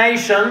my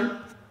nation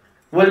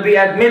will be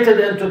admitted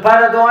into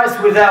paradise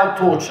without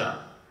torture.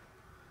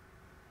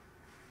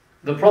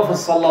 The Prophet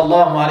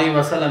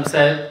ﷺ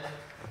said,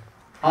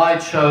 I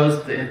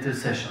chose the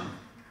intercession.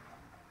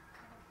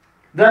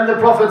 Then the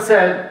Prophet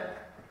said,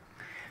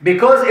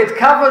 because it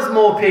covers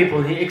more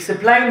people. He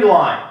explained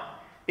why.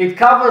 It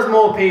covers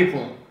more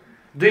people.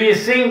 Do you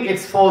think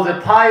it's for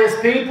the pious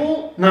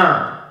people?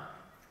 No.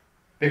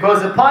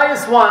 Because the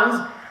pious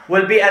ones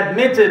will be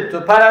admitted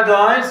to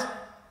paradise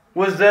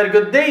with their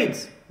good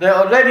deeds. They're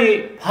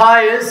already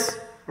pious,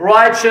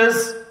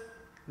 righteous.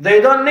 They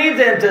don't need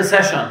the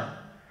intercession.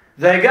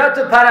 They go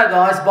to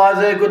paradise by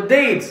their good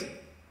deeds.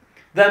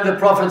 Then the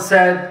Prophet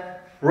said,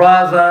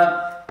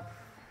 rather,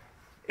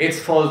 it's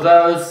for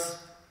those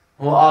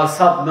who are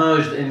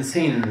submerged in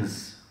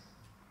sins.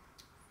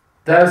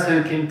 Those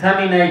who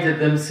contaminated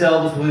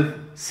themselves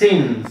with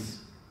sins.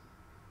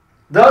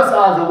 Those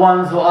are the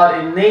ones who are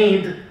in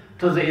need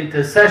to the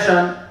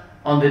intercession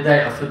on the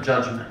day of the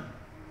judgment.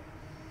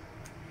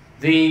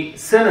 The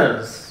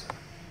sinners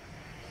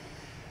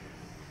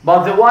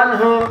But the one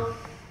who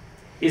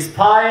is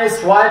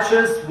pious,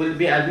 righteous, will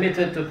be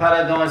admitted to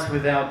paradise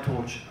without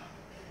torture.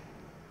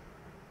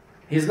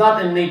 He's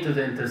not in need to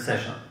the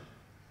intercession.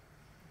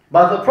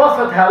 But the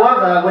Prophet,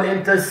 however, will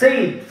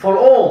intercede for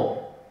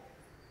all.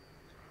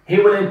 He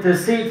will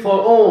intercede for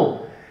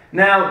all.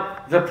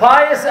 Now, the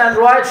pious and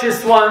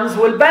righteous ones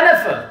will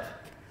benefit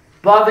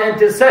by the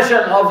intercession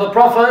of the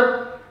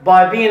Prophet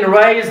by being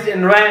raised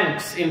in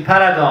ranks in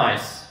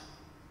paradise.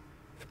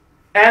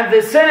 And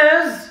the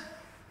sinners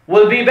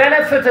will be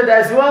benefited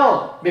as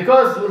well,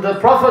 because the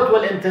Prophet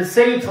will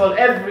intercede for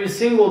every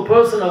single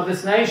person of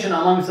this nation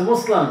amongst the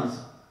Muslims.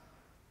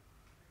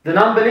 The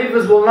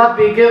non-believers will not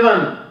be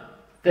given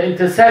the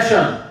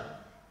intercession.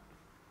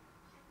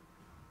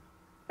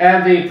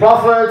 And the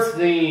prophets,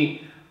 the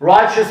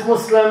righteous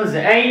Muslims,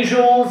 the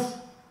angels,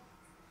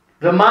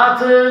 the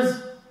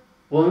martyrs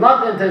will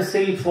not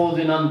intercede for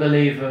the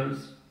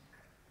non-believers,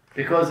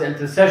 because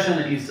intercession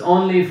is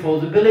only for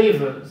the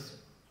believers.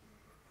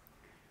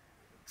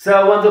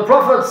 So when the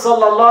Prophet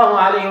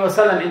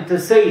ﷺ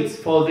intercedes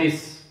for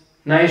this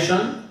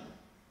nation,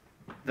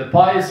 the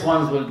pious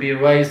ones will be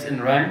raised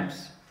in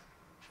ranks.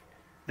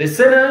 The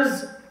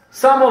sinners,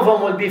 some of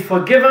them will be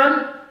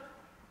forgiven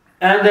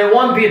and they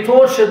won't be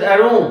tortured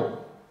at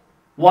all,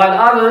 while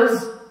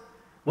others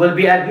will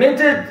be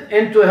admitted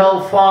into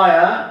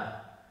hellfire,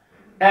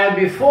 and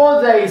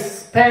before they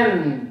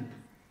spend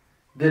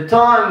the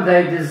time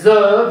they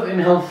deserve in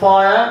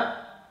hellfire,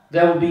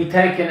 they will be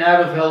taken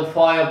out of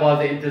hellfire by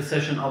the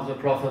intercession of the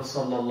Prophet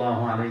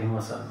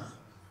ﷺ.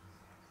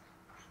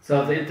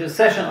 So the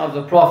intercession of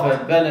the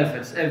Prophet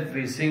benefits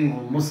every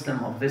single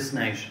Muslim of this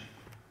nation.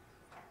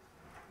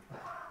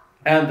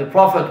 And the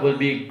Prophet will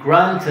be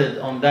granted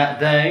on that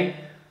day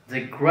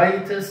the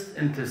greatest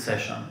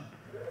intercession,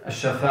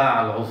 Al-Shafie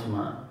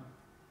al-Uzma.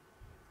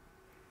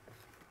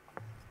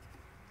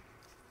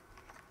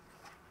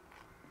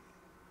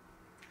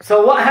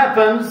 So what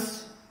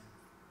happens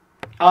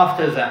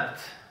after that?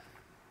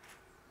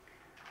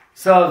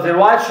 So the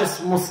righteous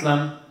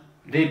Muslim,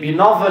 the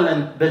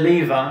benevolent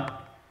believer,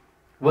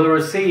 will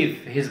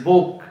receive his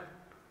book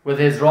with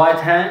his right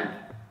hand,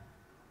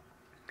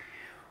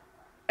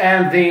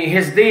 and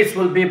his deeds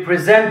will be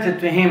presented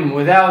to him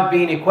without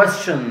being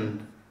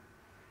questioned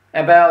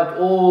about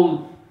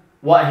all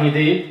what he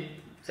did.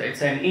 So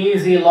it's an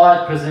easy,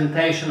 light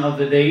presentation of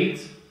the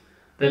deeds.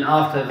 Then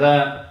after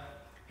that,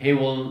 he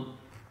will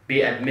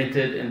be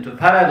admitted into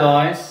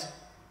paradise,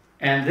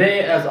 and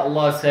there, as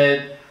Allah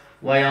said,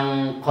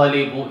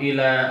 وَيَنْقَلِبُ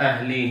إِلَىٰ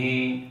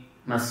أَهْلِهِ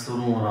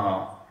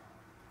مَسْرُورًا,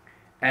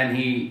 and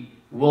he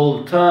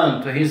will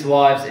turn to his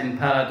wives in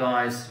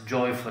paradise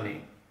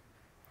joyfully.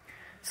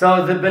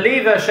 So the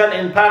believer shall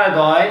in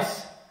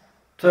paradise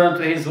turn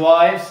to his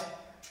wives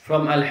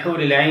from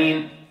Al-Hur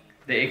al-Ain,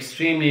 the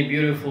extremely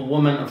beautiful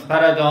woman of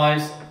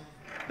paradise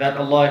that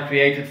Allah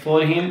created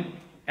for him,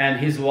 and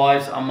his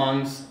wives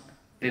amongst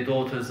the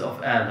daughters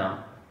of Adam.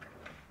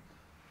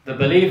 The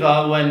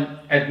believer, when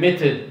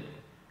admitted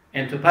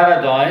into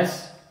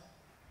paradise,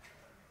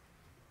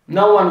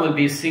 no one will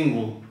be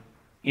single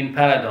in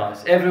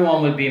paradise.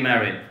 Everyone will be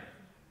married.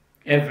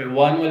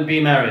 Everyone will be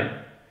married.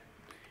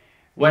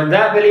 When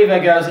that believer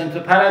goes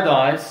into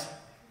paradise,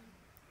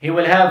 he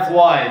will have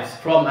wives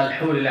from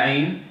Al-Hur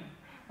al-Ain,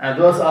 and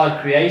those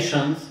are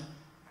creations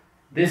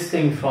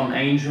distinct from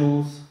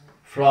angels,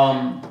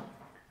 from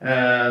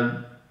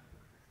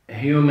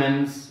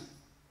humans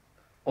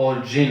or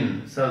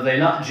jinn. So they're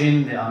not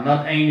jinn, they are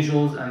not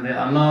angels, and they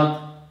are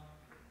not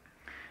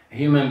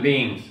human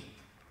beings.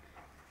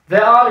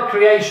 There are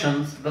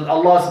creations that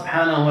Allah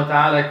subhanahu wa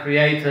ta'ala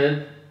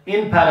created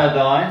in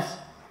paradise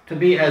to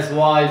be as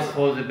wives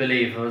for the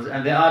believers,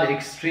 and they are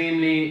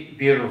extremely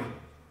beautiful.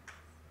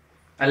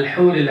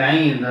 Al-Hur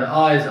al-Ain, their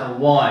eyes are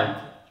wide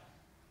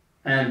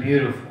and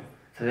beautiful.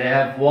 So they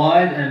have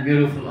wide and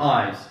beautiful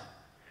eyes.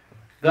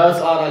 Those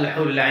are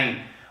Al-Hur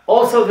al-Ain.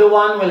 Also the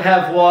one will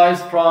have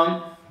wives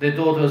from the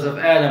daughters of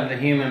Adam, the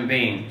human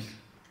beings.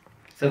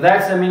 So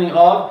that's the meaning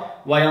of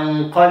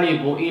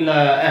وَيَنْقَلِبُ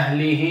إِلَىٰ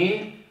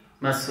أَهْلِهِ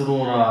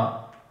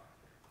مَسْرُورًا.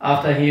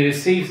 After he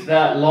receives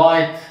that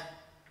light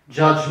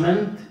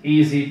judgment,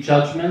 easy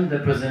judgment, the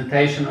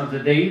presentation of the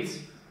deeds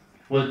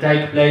will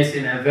take place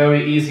in a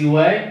very easy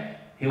way.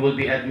 He will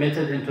be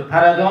admitted into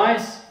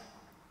paradise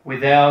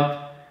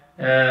without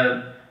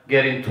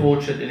getting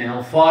tortured in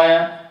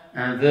hellfire,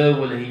 and there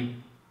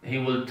he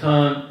will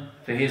turn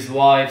to his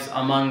wives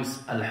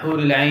amongst Al-Hur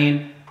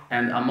al-Ain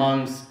and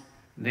amongst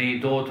the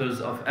daughters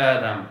of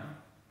Adam.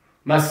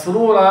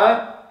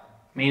 Masrura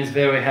means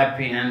very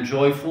happy and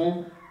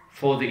joyful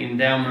for the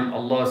endowment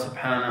Allah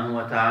subhanahu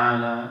wa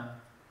ta'ala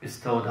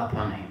bestowed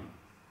upon him.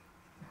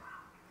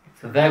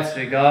 So that's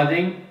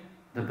regarding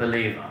the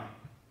believer.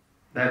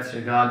 That's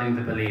regarding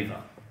the believer.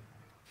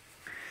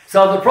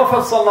 So the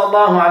Prophet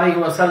sallallahu alaihi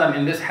wasallam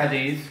in this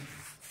hadith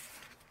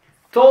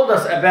told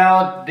us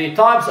about the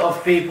types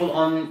of people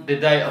on the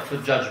day of the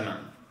judgment,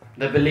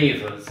 the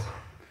believers.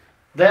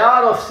 They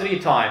are of three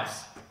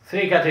types,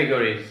 three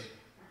categories.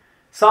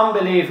 Some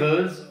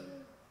believers,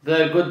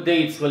 their good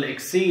deeds will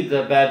exceed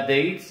their bad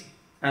deeds,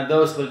 and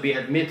those will be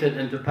admitted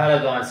into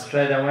paradise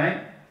straight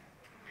away.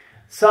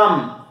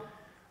 Some,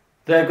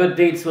 their good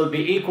deeds will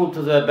be equal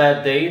to their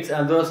bad deeds,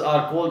 and those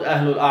are called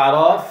Ahlul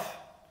A'raf.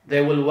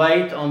 They will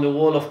wait on the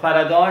wall of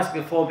paradise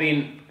before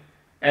being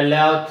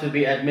allowed to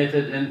be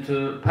admitted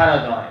into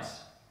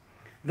paradise.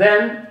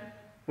 Then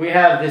we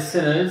have the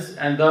sinners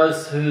and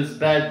those whose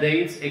bad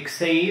deeds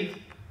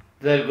exceed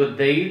their good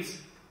deeds.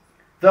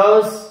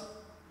 Those,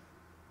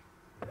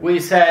 we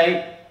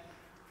say,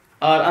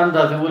 are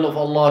under the will of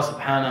Allah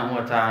subhanahu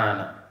wa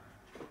ta'ala.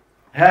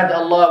 Had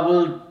Allah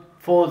willed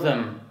for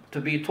them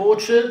to be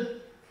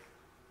tortured,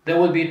 they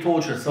will be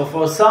tortured. So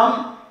for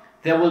some,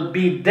 they will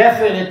be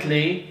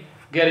definitely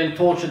getting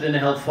tortured in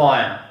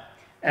hellfire.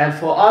 And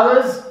for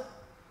others,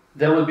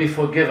 they will be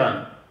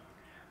forgiven.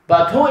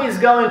 But who is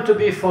going to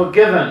be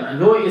forgiven and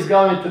who is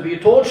going to be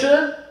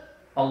tortured?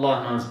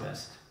 Allah knows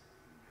best.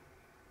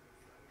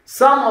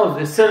 Some of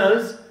the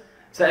sinners,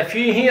 so if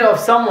you hear of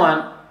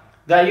someone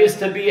that used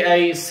to be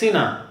a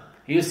sinner,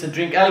 he used to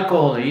drink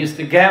alcohol, he used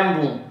to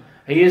gamble,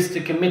 he used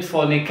to commit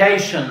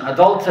fornication,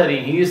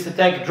 adultery, he used to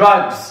take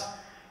drugs,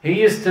 he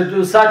used to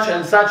do such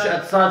and such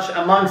and such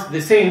amongst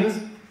the sins,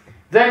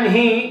 then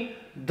he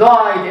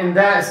died in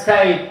that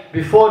state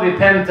before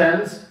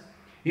repentance,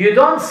 you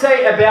don't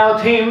say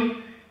about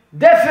him,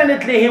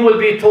 definitely he will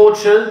be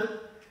tortured,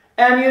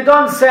 and you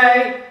don't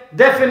say,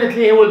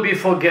 definitely he will be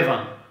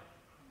forgiven.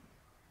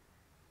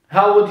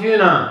 How would you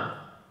know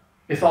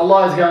if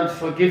Allah is going to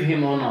forgive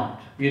him or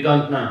not? You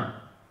don't know.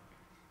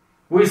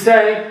 We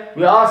say,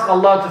 we ask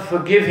Allah to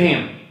forgive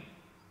him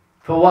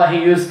for what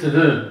he used to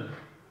do.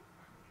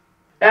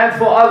 And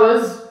for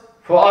others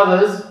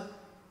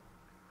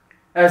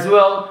as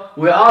well,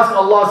 we ask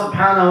Allah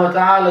subhanahu wa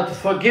ta'ala to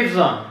forgive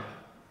them.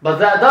 But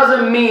that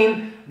doesn't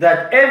mean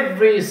that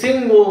every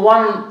single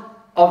one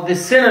of the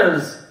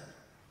sinners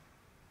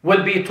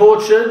will be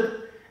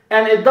tortured,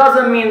 and it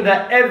doesn't mean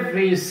that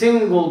every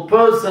single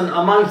person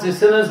amongst the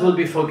sinners will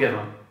be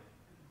forgiven.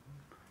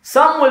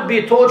 Some will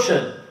be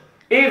tortured.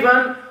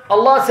 Even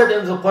Allah said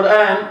in the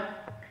Quran,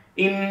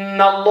 إِنَّ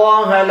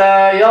اللَّهَ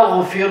لَا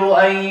يَغْفِرُ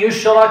أَن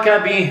يُشْرَكَ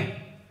بِهِ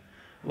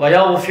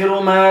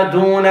وَيَغْفِرُ مَا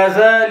دُونَ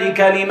ذَلِكَ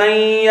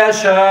لِمَن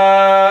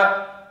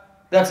يَشَاءُ.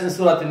 That's in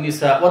Surah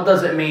An-Nisa. What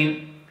does it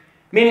mean?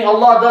 Meaning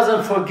Allah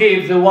doesn't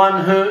forgive the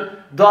one who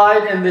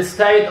died in the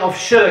state of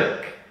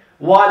shirk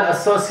while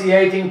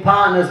associating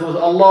partners with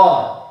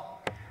Allah.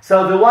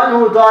 So the one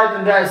who died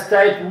in that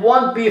state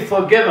won't be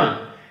forgiven.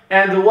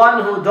 And the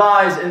one who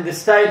dies in the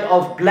state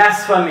of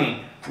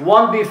blasphemy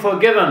won't be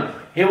forgiven.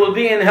 He will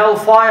be in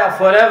hellfire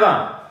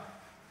forever.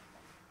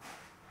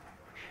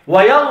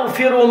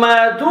 وَيَغْفِرُ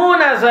مَا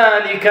دُونَ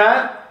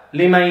ذَلِكَ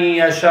لِمَن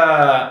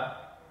يَشَاءُ.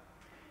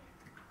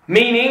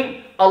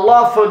 Meaning,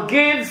 Allah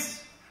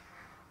forgives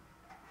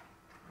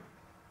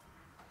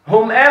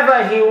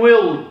whomever He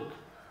will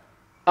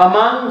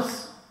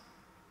amongst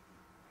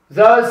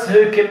those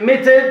who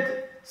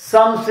committed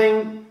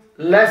something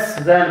less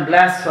than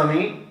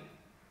blasphemy.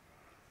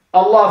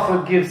 Allah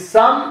forgives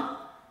some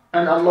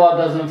and Allah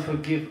doesn't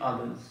forgive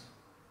others.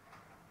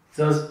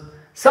 So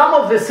some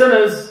of the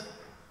sinners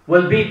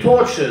will be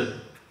tortured,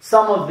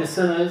 some of the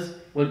sinners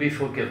will be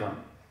forgiven.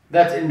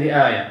 That's in the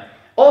ayah.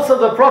 Also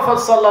the Prophet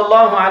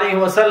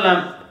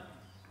ﷺ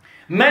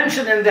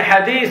mentioned in the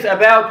hadith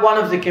about one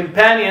of the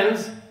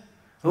companions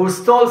who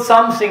stole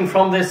something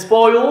from the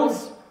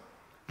spoils.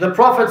 The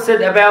Prophet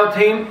said about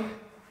him,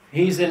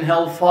 he's in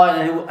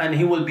hellfire and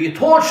he will be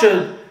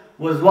tortured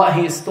with what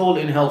he stole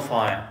in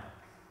hellfire.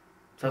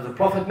 So the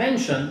Prophet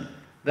mentioned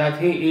that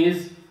he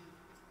is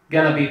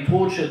going to be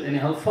tortured in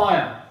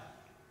hellfire.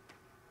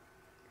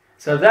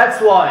 So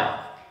that's why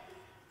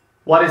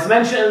what is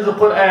mentioned in the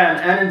Quran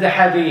and in the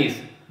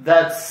hadith,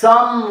 that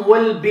some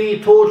will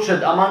be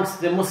tortured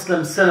amongst the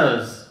Muslim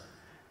sinners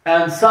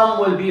and some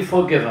will be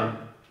forgiven.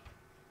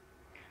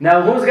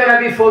 Now who's going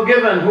to be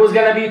forgiven? Who's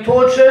going to be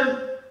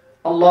tortured?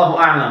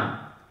 Allahu A'lam.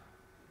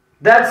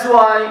 That's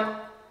why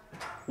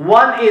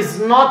one is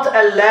not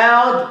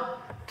allowed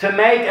to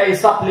make a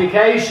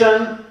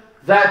supplication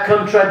that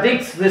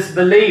contradicts this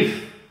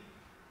belief.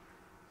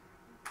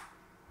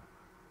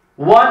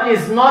 One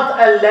is not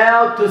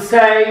allowed to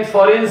say,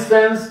 for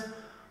instance,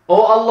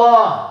 "Oh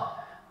Allah,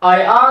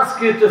 I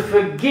ask you to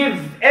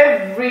forgive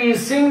every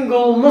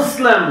single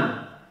Muslim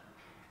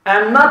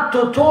and not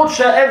to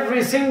torture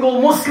every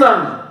single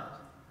Muslim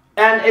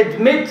and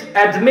admit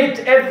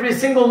every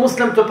single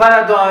Muslim to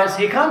paradise."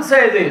 He can't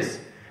say this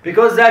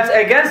because that's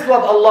against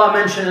what Allah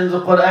mentioned in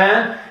the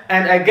Quran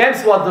and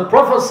against what the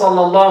Prophet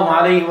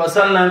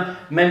ﷺ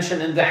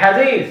mentioned in the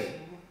hadith.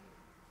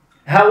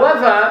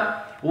 However,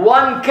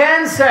 one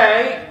can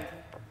say,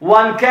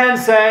 Allahumma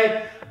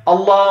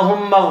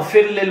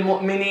ghfir lil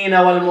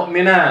mu'minina wal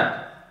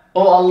mu'minat.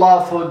 Oh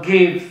Allah,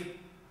 forgive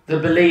the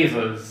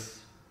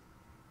believers.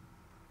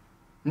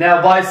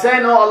 Now by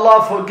saying, oh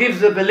Allah, forgive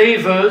the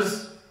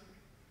believers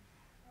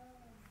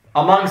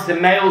amongst the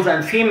males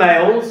and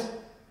females,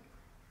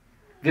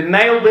 the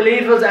male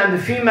believers and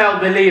the female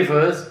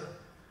believers,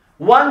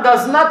 one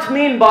does not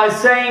mean by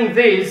saying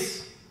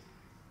this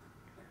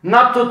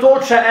not to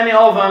torture any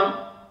of them,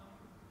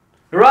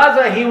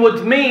 Rather, he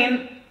would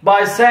mean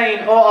by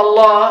saying, "Oh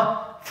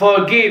Allah,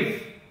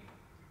 forgive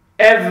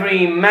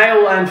every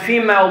male and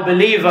female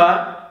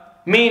believer,"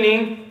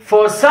 meaning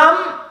for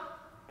some,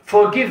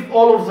 forgive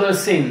all of their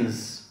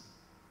sins,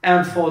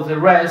 and for the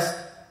rest,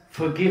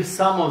 forgive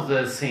some of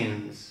their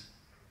sins.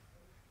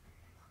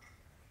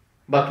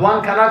 But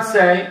one cannot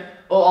say,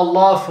 "Oh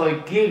Allah,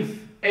 forgive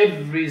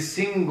every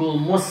single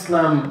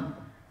Muslim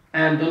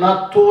and do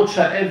not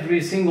torture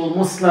every single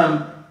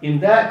Muslim." In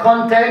that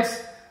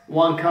context,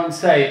 one can't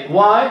say.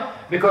 Why?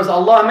 Because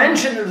Allah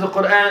mentioned in the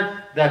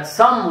Quran that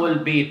some will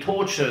be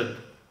tortured.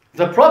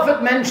 The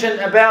Prophet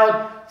mentioned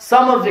about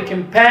some of the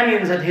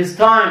companions at his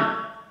time.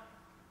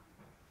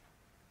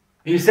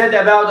 He said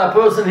about a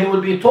person who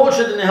will be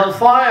tortured in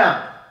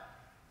hellfire.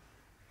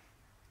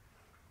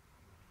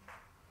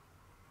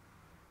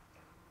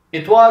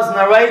 It was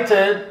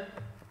narrated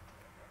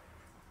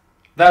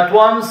that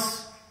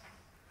once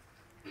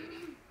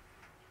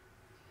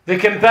the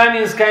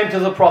companions came to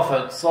the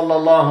Prophet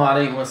sallallahu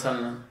alaihi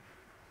wasallam,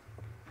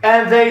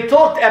 and they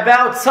talked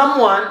about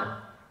someone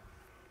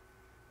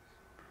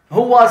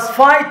who was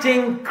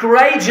fighting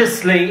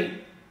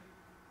courageously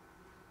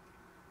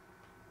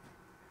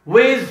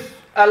with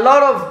a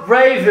lot of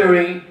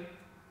bravery,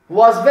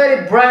 was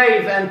very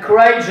brave and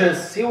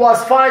courageous. He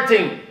was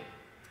fighting,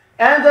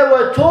 and they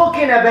were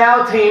talking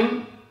about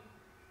him,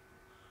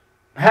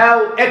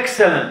 how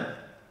excellent,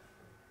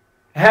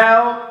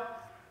 how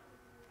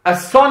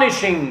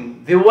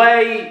astonishing the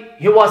way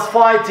he was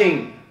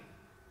fighting.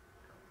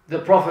 The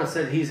Prophet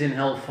said, "He's in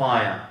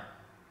hellfire."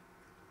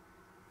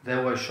 They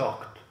were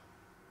shocked.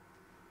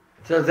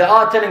 So they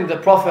are telling the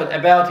Prophet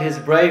about his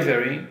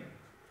bravery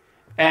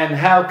and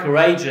how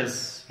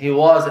courageous he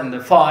was in the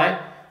fight,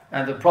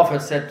 and the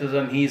Prophet said to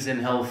them, "He's in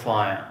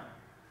hellfire."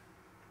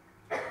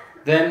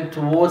 Then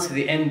towards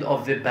the end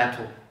of the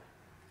battle,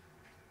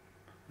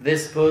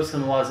 this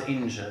person was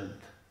injured,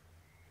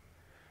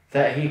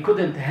 that he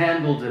couldn't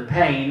handle the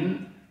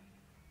pain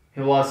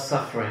he was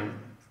suffering.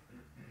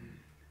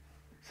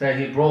 So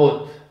he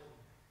brought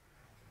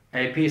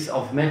a piece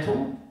of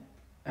metal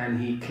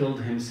and he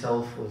killed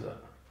himself with it.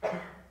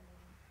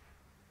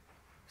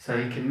 So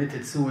he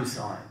committed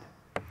suicide.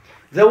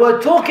 They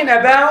were talking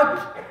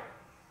about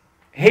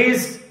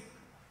his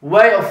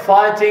way of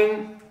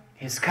fighting,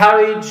 his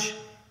courage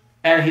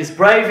and his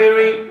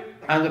bravery,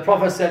 and the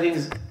Prophet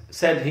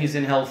said he's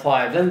in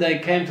hellfire. Then they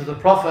came to the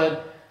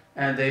Prophet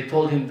and they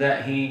told him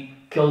that he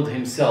killed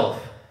himself.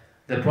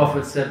 The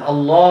Prophet said,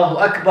 "Allahu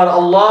Akbar,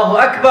 Allahu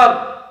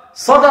Akbar,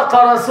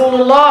 Sadaqa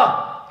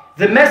Rasulullah."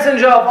 The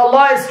Messenger of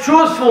Allah is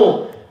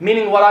truthful,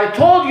 meaning what I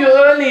told you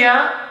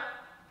earlier,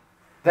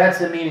 that's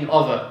the meaning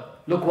of it.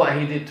 Look what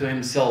he did to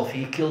himself.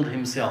 He killed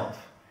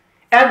himself.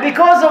 And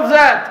because of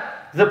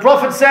that, the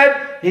Prophet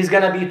said he's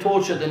going to be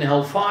tortured in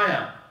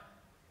hellfire.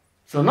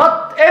 So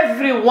not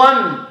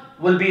everyone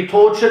will be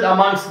tortured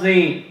amongst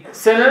the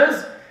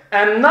sinners,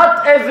 and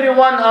not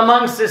everyone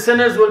amongst the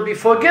sinners will be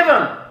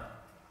forgiven.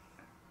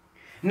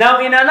 Now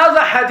in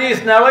another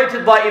hadith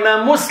narrated by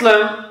Imam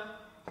Muslim,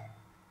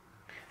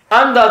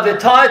 under the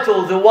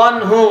title, "The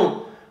one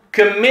who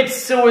commits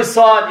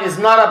suicide is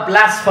not a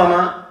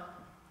blasphemer,"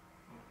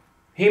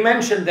 he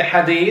mentioned the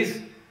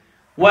hadith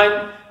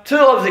when two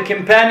of the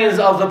companions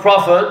of the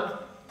Prophet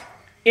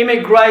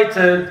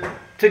immigrated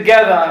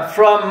together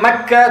from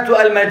Mecca to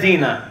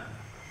Al-Madinah.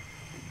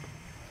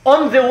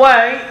 On the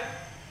way,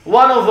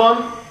 one of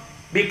them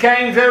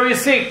became very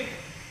sick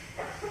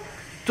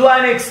to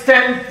an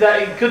extent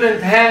that he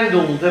couldn't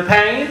handle the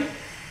pain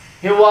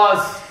he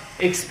was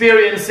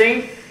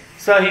experiencing.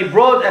 So he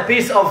brought a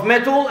piece of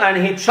metal and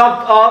he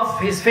chopped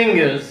off his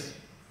fingers.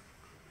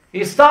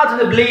 He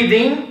started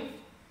bleeding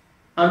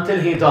until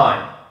he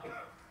died.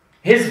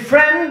 His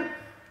friend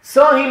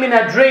saw him in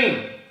a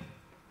dream.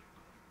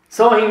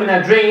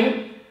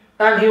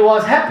 And he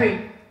was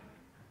happy.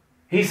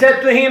 He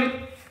said to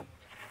him,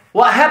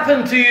 "What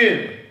happened to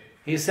you?"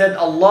 He said,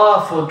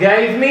 "Allah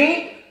forgave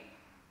me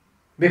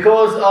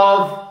because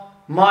of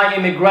my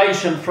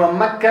immigration from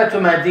Mecca to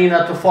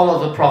Medina to follow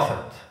the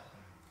Prophet.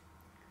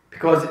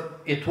 Because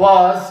it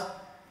was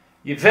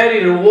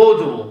very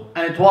rewardable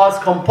and it was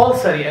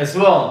compulsory as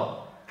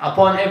well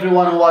upon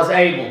everyone who was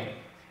able."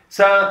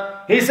 So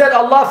he said,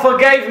 "Allah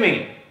forgave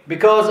me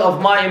because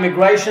of my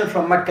immigration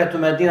from Mecca to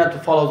Medina to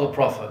follow the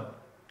Prophet."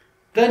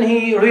 Then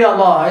he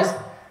realized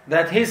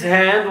that his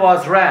hand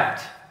was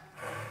wrapped,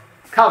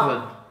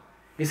 covered.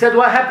 He said,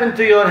 "What happened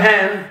to your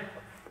hand?"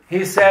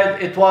 He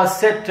said, "It was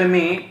said to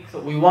me, so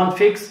we won't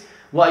fix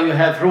what you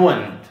have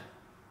ruined."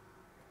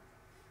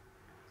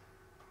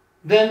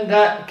 Then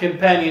that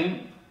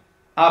companion,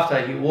 after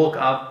he woke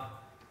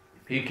up,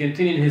 he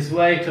continued his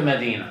way to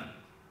Medina.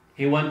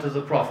 He went to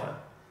the Prophet.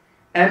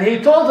 And he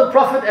told the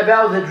Prophet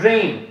about the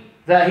dream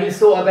that he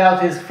saw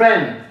about his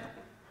friend.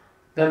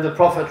 Then the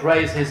Prophet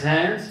raised his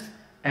hands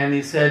and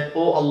he said,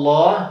 "O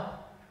Allah,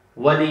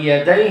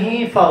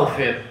 وَلِيَدَيْهِ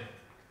فَاغْفِرْ."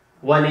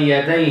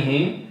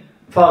 وَلِيَدَيْهِ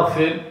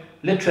فَاغْفِرْ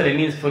literally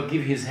means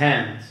forgive his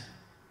hands.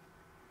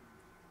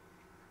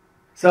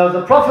 So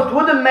the Prophet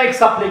wouldn't make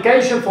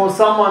supplication for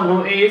someone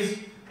who is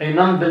a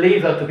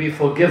non-believer to be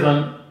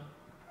forgiven,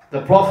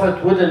 the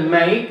Prophet wouldn't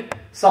make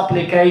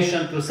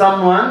supplication to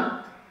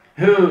someone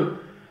who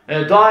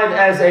died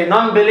as a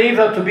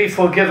non-believer to be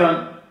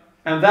forgiven.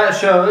 And that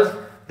shows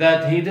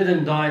that he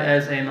didn't die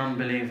as a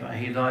non-believer,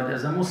 he died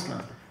as a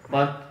Muslim.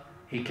 But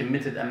he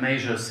committed a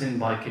major sin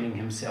by killing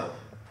himself.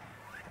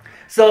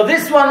 So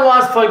this one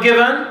was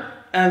forgiven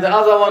and the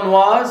other one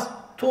was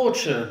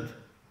tortured.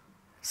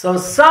 So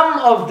some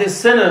of the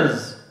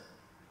sinners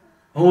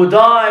who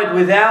died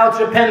without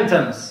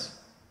repentance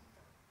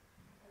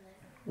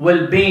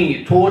will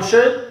be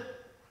tortured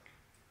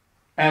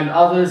and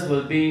others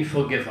will be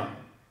forgiven.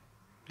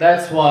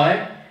 That's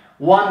why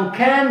one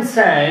can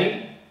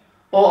say,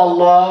 "Oh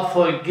Allah,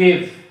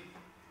 forgive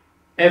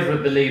every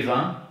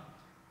believer,"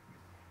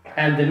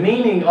 and the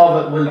meaning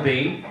of it will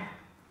be,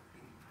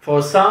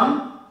 for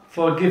some,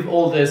 forgive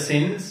all their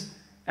sins,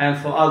 and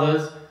for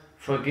others,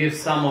 forgive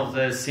some of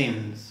their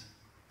sins.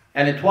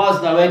 And it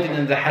was narrated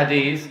in the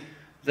hadith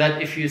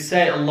that if you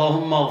say,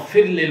 "Allahumma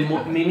ghfir lil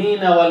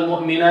mu'minina wal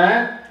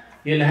mu'minat,"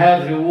 you'll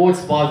have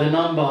rewards by the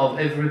number of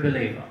every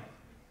believer.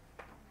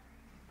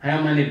 How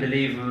many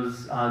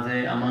believers are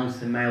there amongst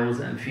the males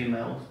and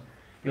females?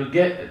 You'll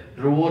get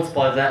rewards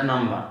by that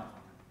number.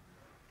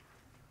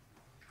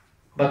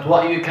 But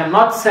what you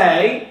cannot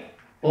say,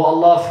 "Oh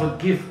Allah,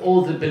 forgive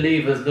all the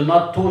believers, do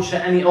not torture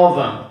any of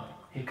them."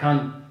 You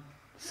can't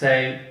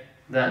say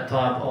that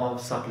type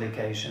of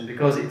supplication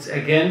because it's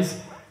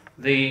against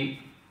the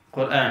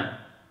Quran.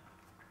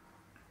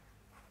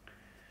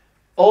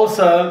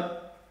 Also,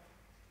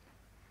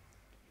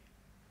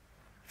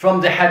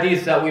 from the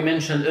hadith that we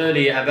mentioned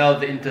earlier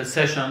about the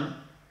intercession,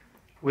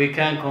 we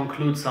can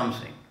conclude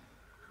something.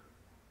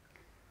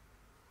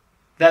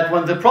 That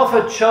when the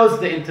Prophet chose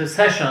the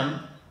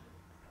intercession,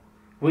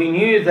 we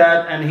knew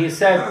that, and he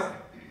said,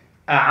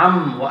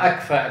 "A'am wa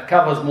akfa," it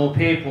covers more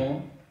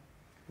people,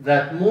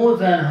 that more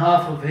than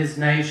half of his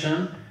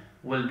nation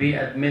will be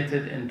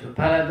admitted into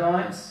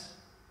paradise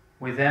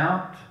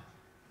without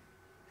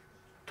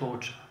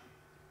torture.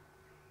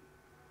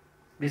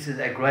 This is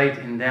a great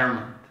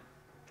endowment.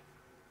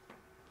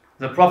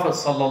 The Prophet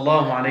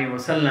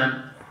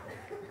ﷺ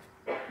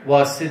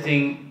was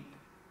sitting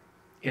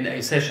in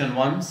a session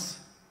once,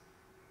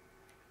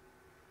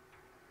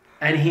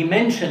 and he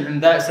mentioned in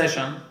that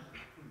session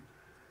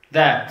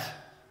that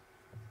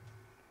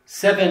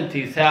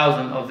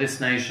 70,000 of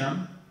this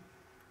nation,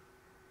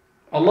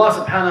 Allah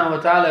subhanahu wa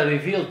ta'ala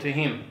revealed to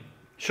him,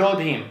 showed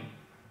him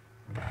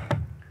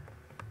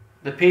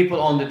the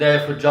people on the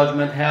day of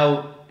judgment,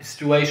 how the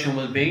situation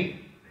will be.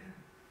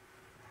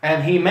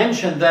 And he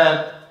mentioned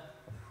that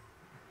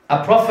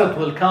a prophet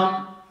will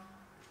come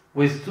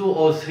with 2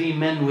 or 3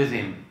 men with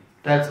him.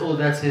 That's all,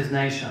 that's his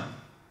nation.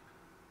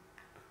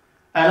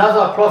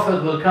 Another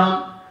prophet will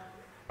come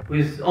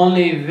with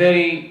only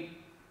very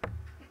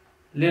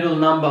little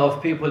number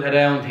of people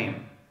around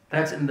him.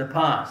 That's in the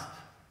past.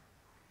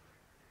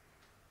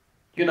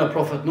 You know,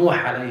 Prophet Nuh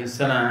alayhi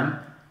salam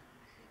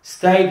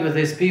stayed with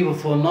his people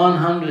for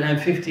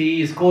 950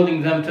 years,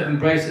 calling them to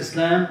embrace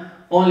Islam.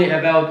 Only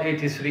about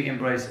 83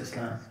 embraced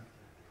Islam.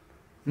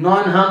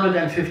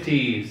 950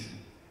 years.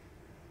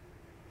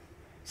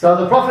 So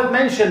the Prophet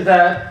mentioned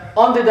that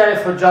on the day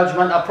for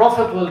judgment, a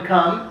prophet will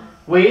come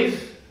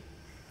with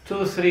 2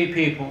 or 3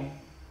 people.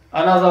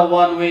 Another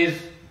one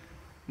with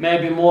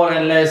maybe more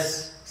and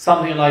less,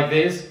 something like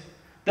this.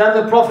 Then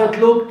the Prophet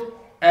looked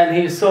and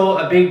he saw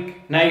a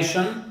big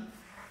nation.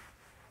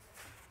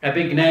 A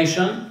big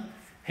nation.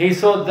 He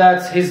thought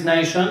that's his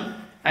nation,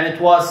 and it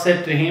was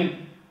said to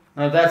him,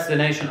 "Now that's the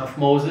nation of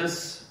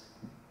Moses."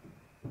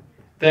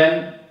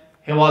 Then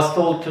he was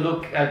told to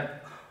look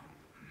at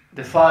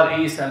the far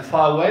east and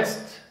far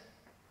west,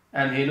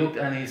 and he looked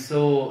and he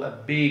saw a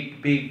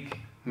big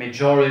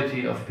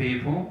majority of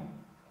people,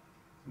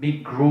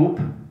 big group.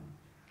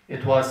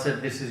 It was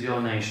said, "This is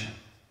your nation,"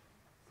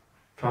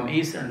 from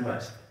east and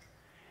west.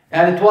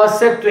 And it was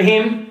said to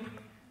him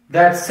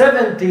that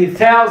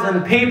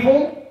 70,000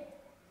 people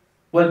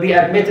will be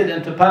admitted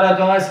into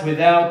paradise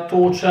without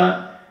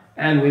torture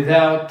and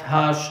without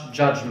harsh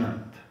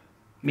judgment.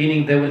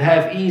 Meaning they will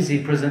have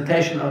easy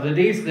presentation of the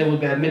deeds, they will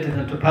be admitted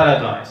into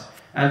paradise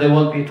and they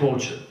won't be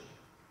tortured.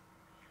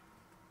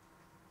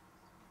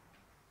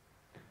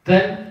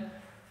 Then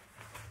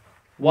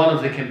one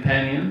of the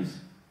companions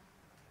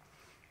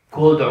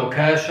called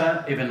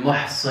Ukasha ibn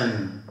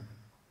Muhsin,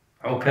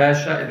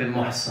 Ukasha ibn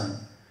Muhsin,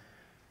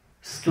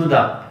 stood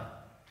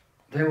up.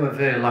 They were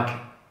very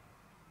lucky.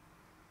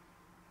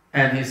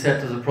 And he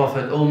said to the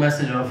Prophet, "O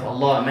Messenger of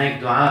Allah, make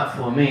dua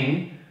for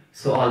me,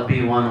 so I'll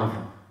be one of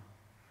them."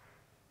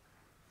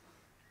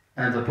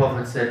 And the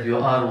Prophet said, "You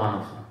are one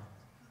of them."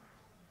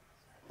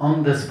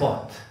 On the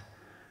spot,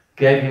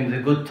 gave him the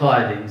good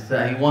tidings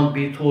that he won't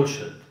be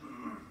tortured.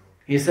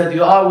 He said,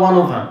 "You are one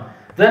of them."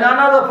 Then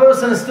another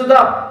person stood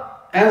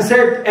up and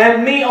said,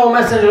 "And me, O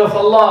Messenger of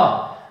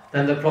Allah."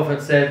 Then the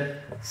Prophet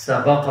said,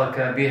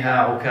 "Sabaqaka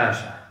biha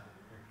Ukasha."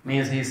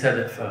 Means he said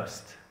it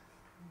first.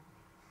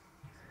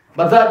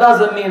 But that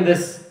doesn't mean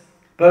this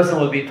person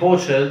will be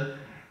tortured,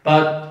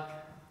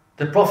 but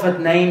the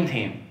Prophet named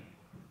him.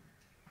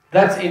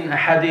 That's in a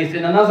hadith.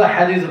 In another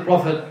hadith, the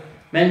Prophet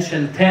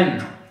mentioned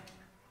 10,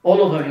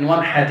 all of them in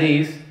one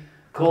hadith,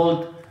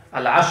 called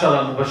Al-Ashara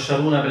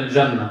al-Mubashsharuna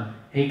bil-Jannah.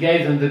 He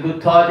gave them the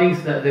good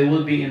tidings that they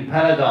will be in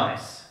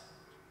paradise.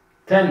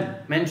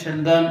 10,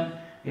 mentioned them.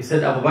 He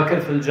said Abu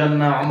Bakr fil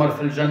Jannah, Umar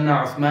fil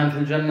Jannah, Uthman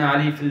fil Jannah,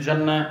 Ali fil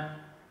Jannah.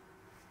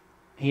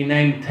 He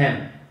named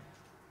 10,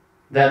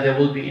 that they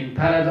will be in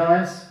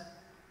paradise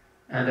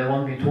and they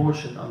won't be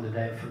tortured on the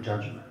day of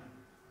judgment.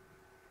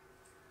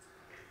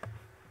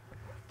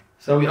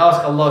 So we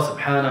ask Allah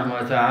subhanahu wa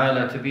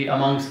ta'ala to be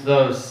amongst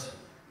those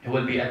who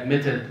will be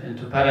admitted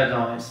into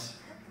paradise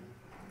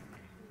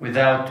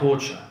without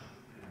torture.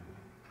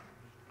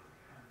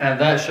 And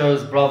that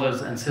shows,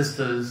 brothers and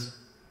sisters,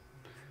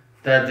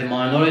 that the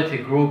minority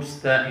groups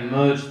that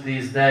emerge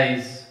these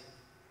days,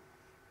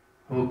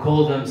 who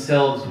call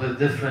themselves with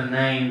different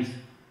names,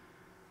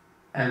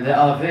 and they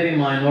are very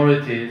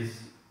minorities,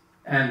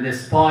 and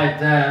despite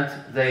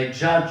that, they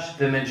judge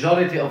the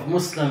majority of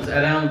Muslims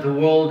around the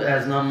world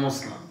as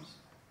non-Muslims.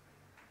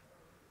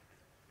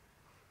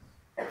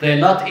 They're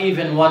not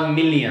even 1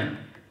 million,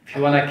 if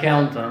you want to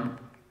count them.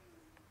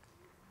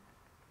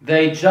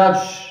 They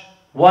judge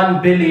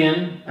 1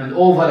 billion and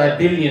over 1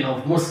 billion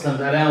of Muslims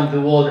around the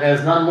world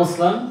as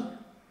non-Muslims,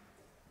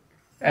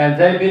 and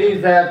they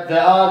believe that they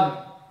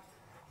are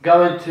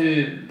going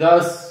to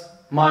those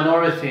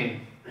minority,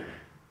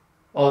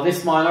 or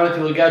this minority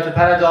will go to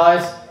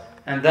paradise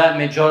and that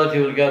majority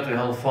will go to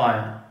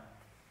hellfire.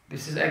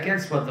 This is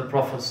against what the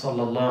Prophet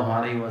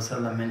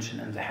ﷺ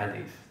mentioned in the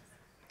hadith,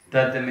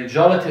 that the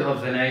majority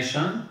of the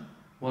nation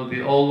will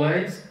be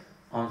always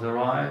on the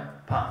right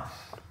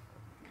path.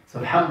 So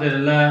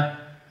alhamdulillah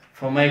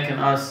for making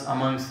us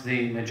amongst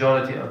the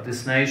majority of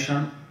this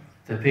nation,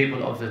 the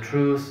people of the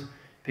truth,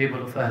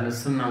 people of Ahl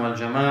Sunnah wal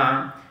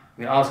Jama'ah.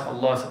 We ask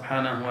Allah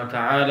subhanahu wa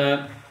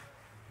ta'ala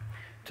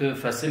to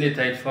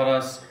facilitate for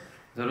us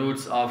the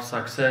routes of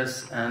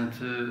success and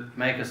to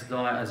make us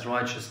die as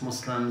righteous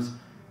Muslims.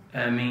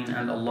 Ameen.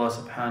 And Allah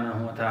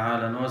subhanahu wa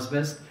ta'ala knows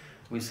best.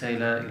 We say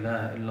La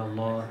ilaha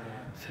illallah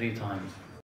 3 times.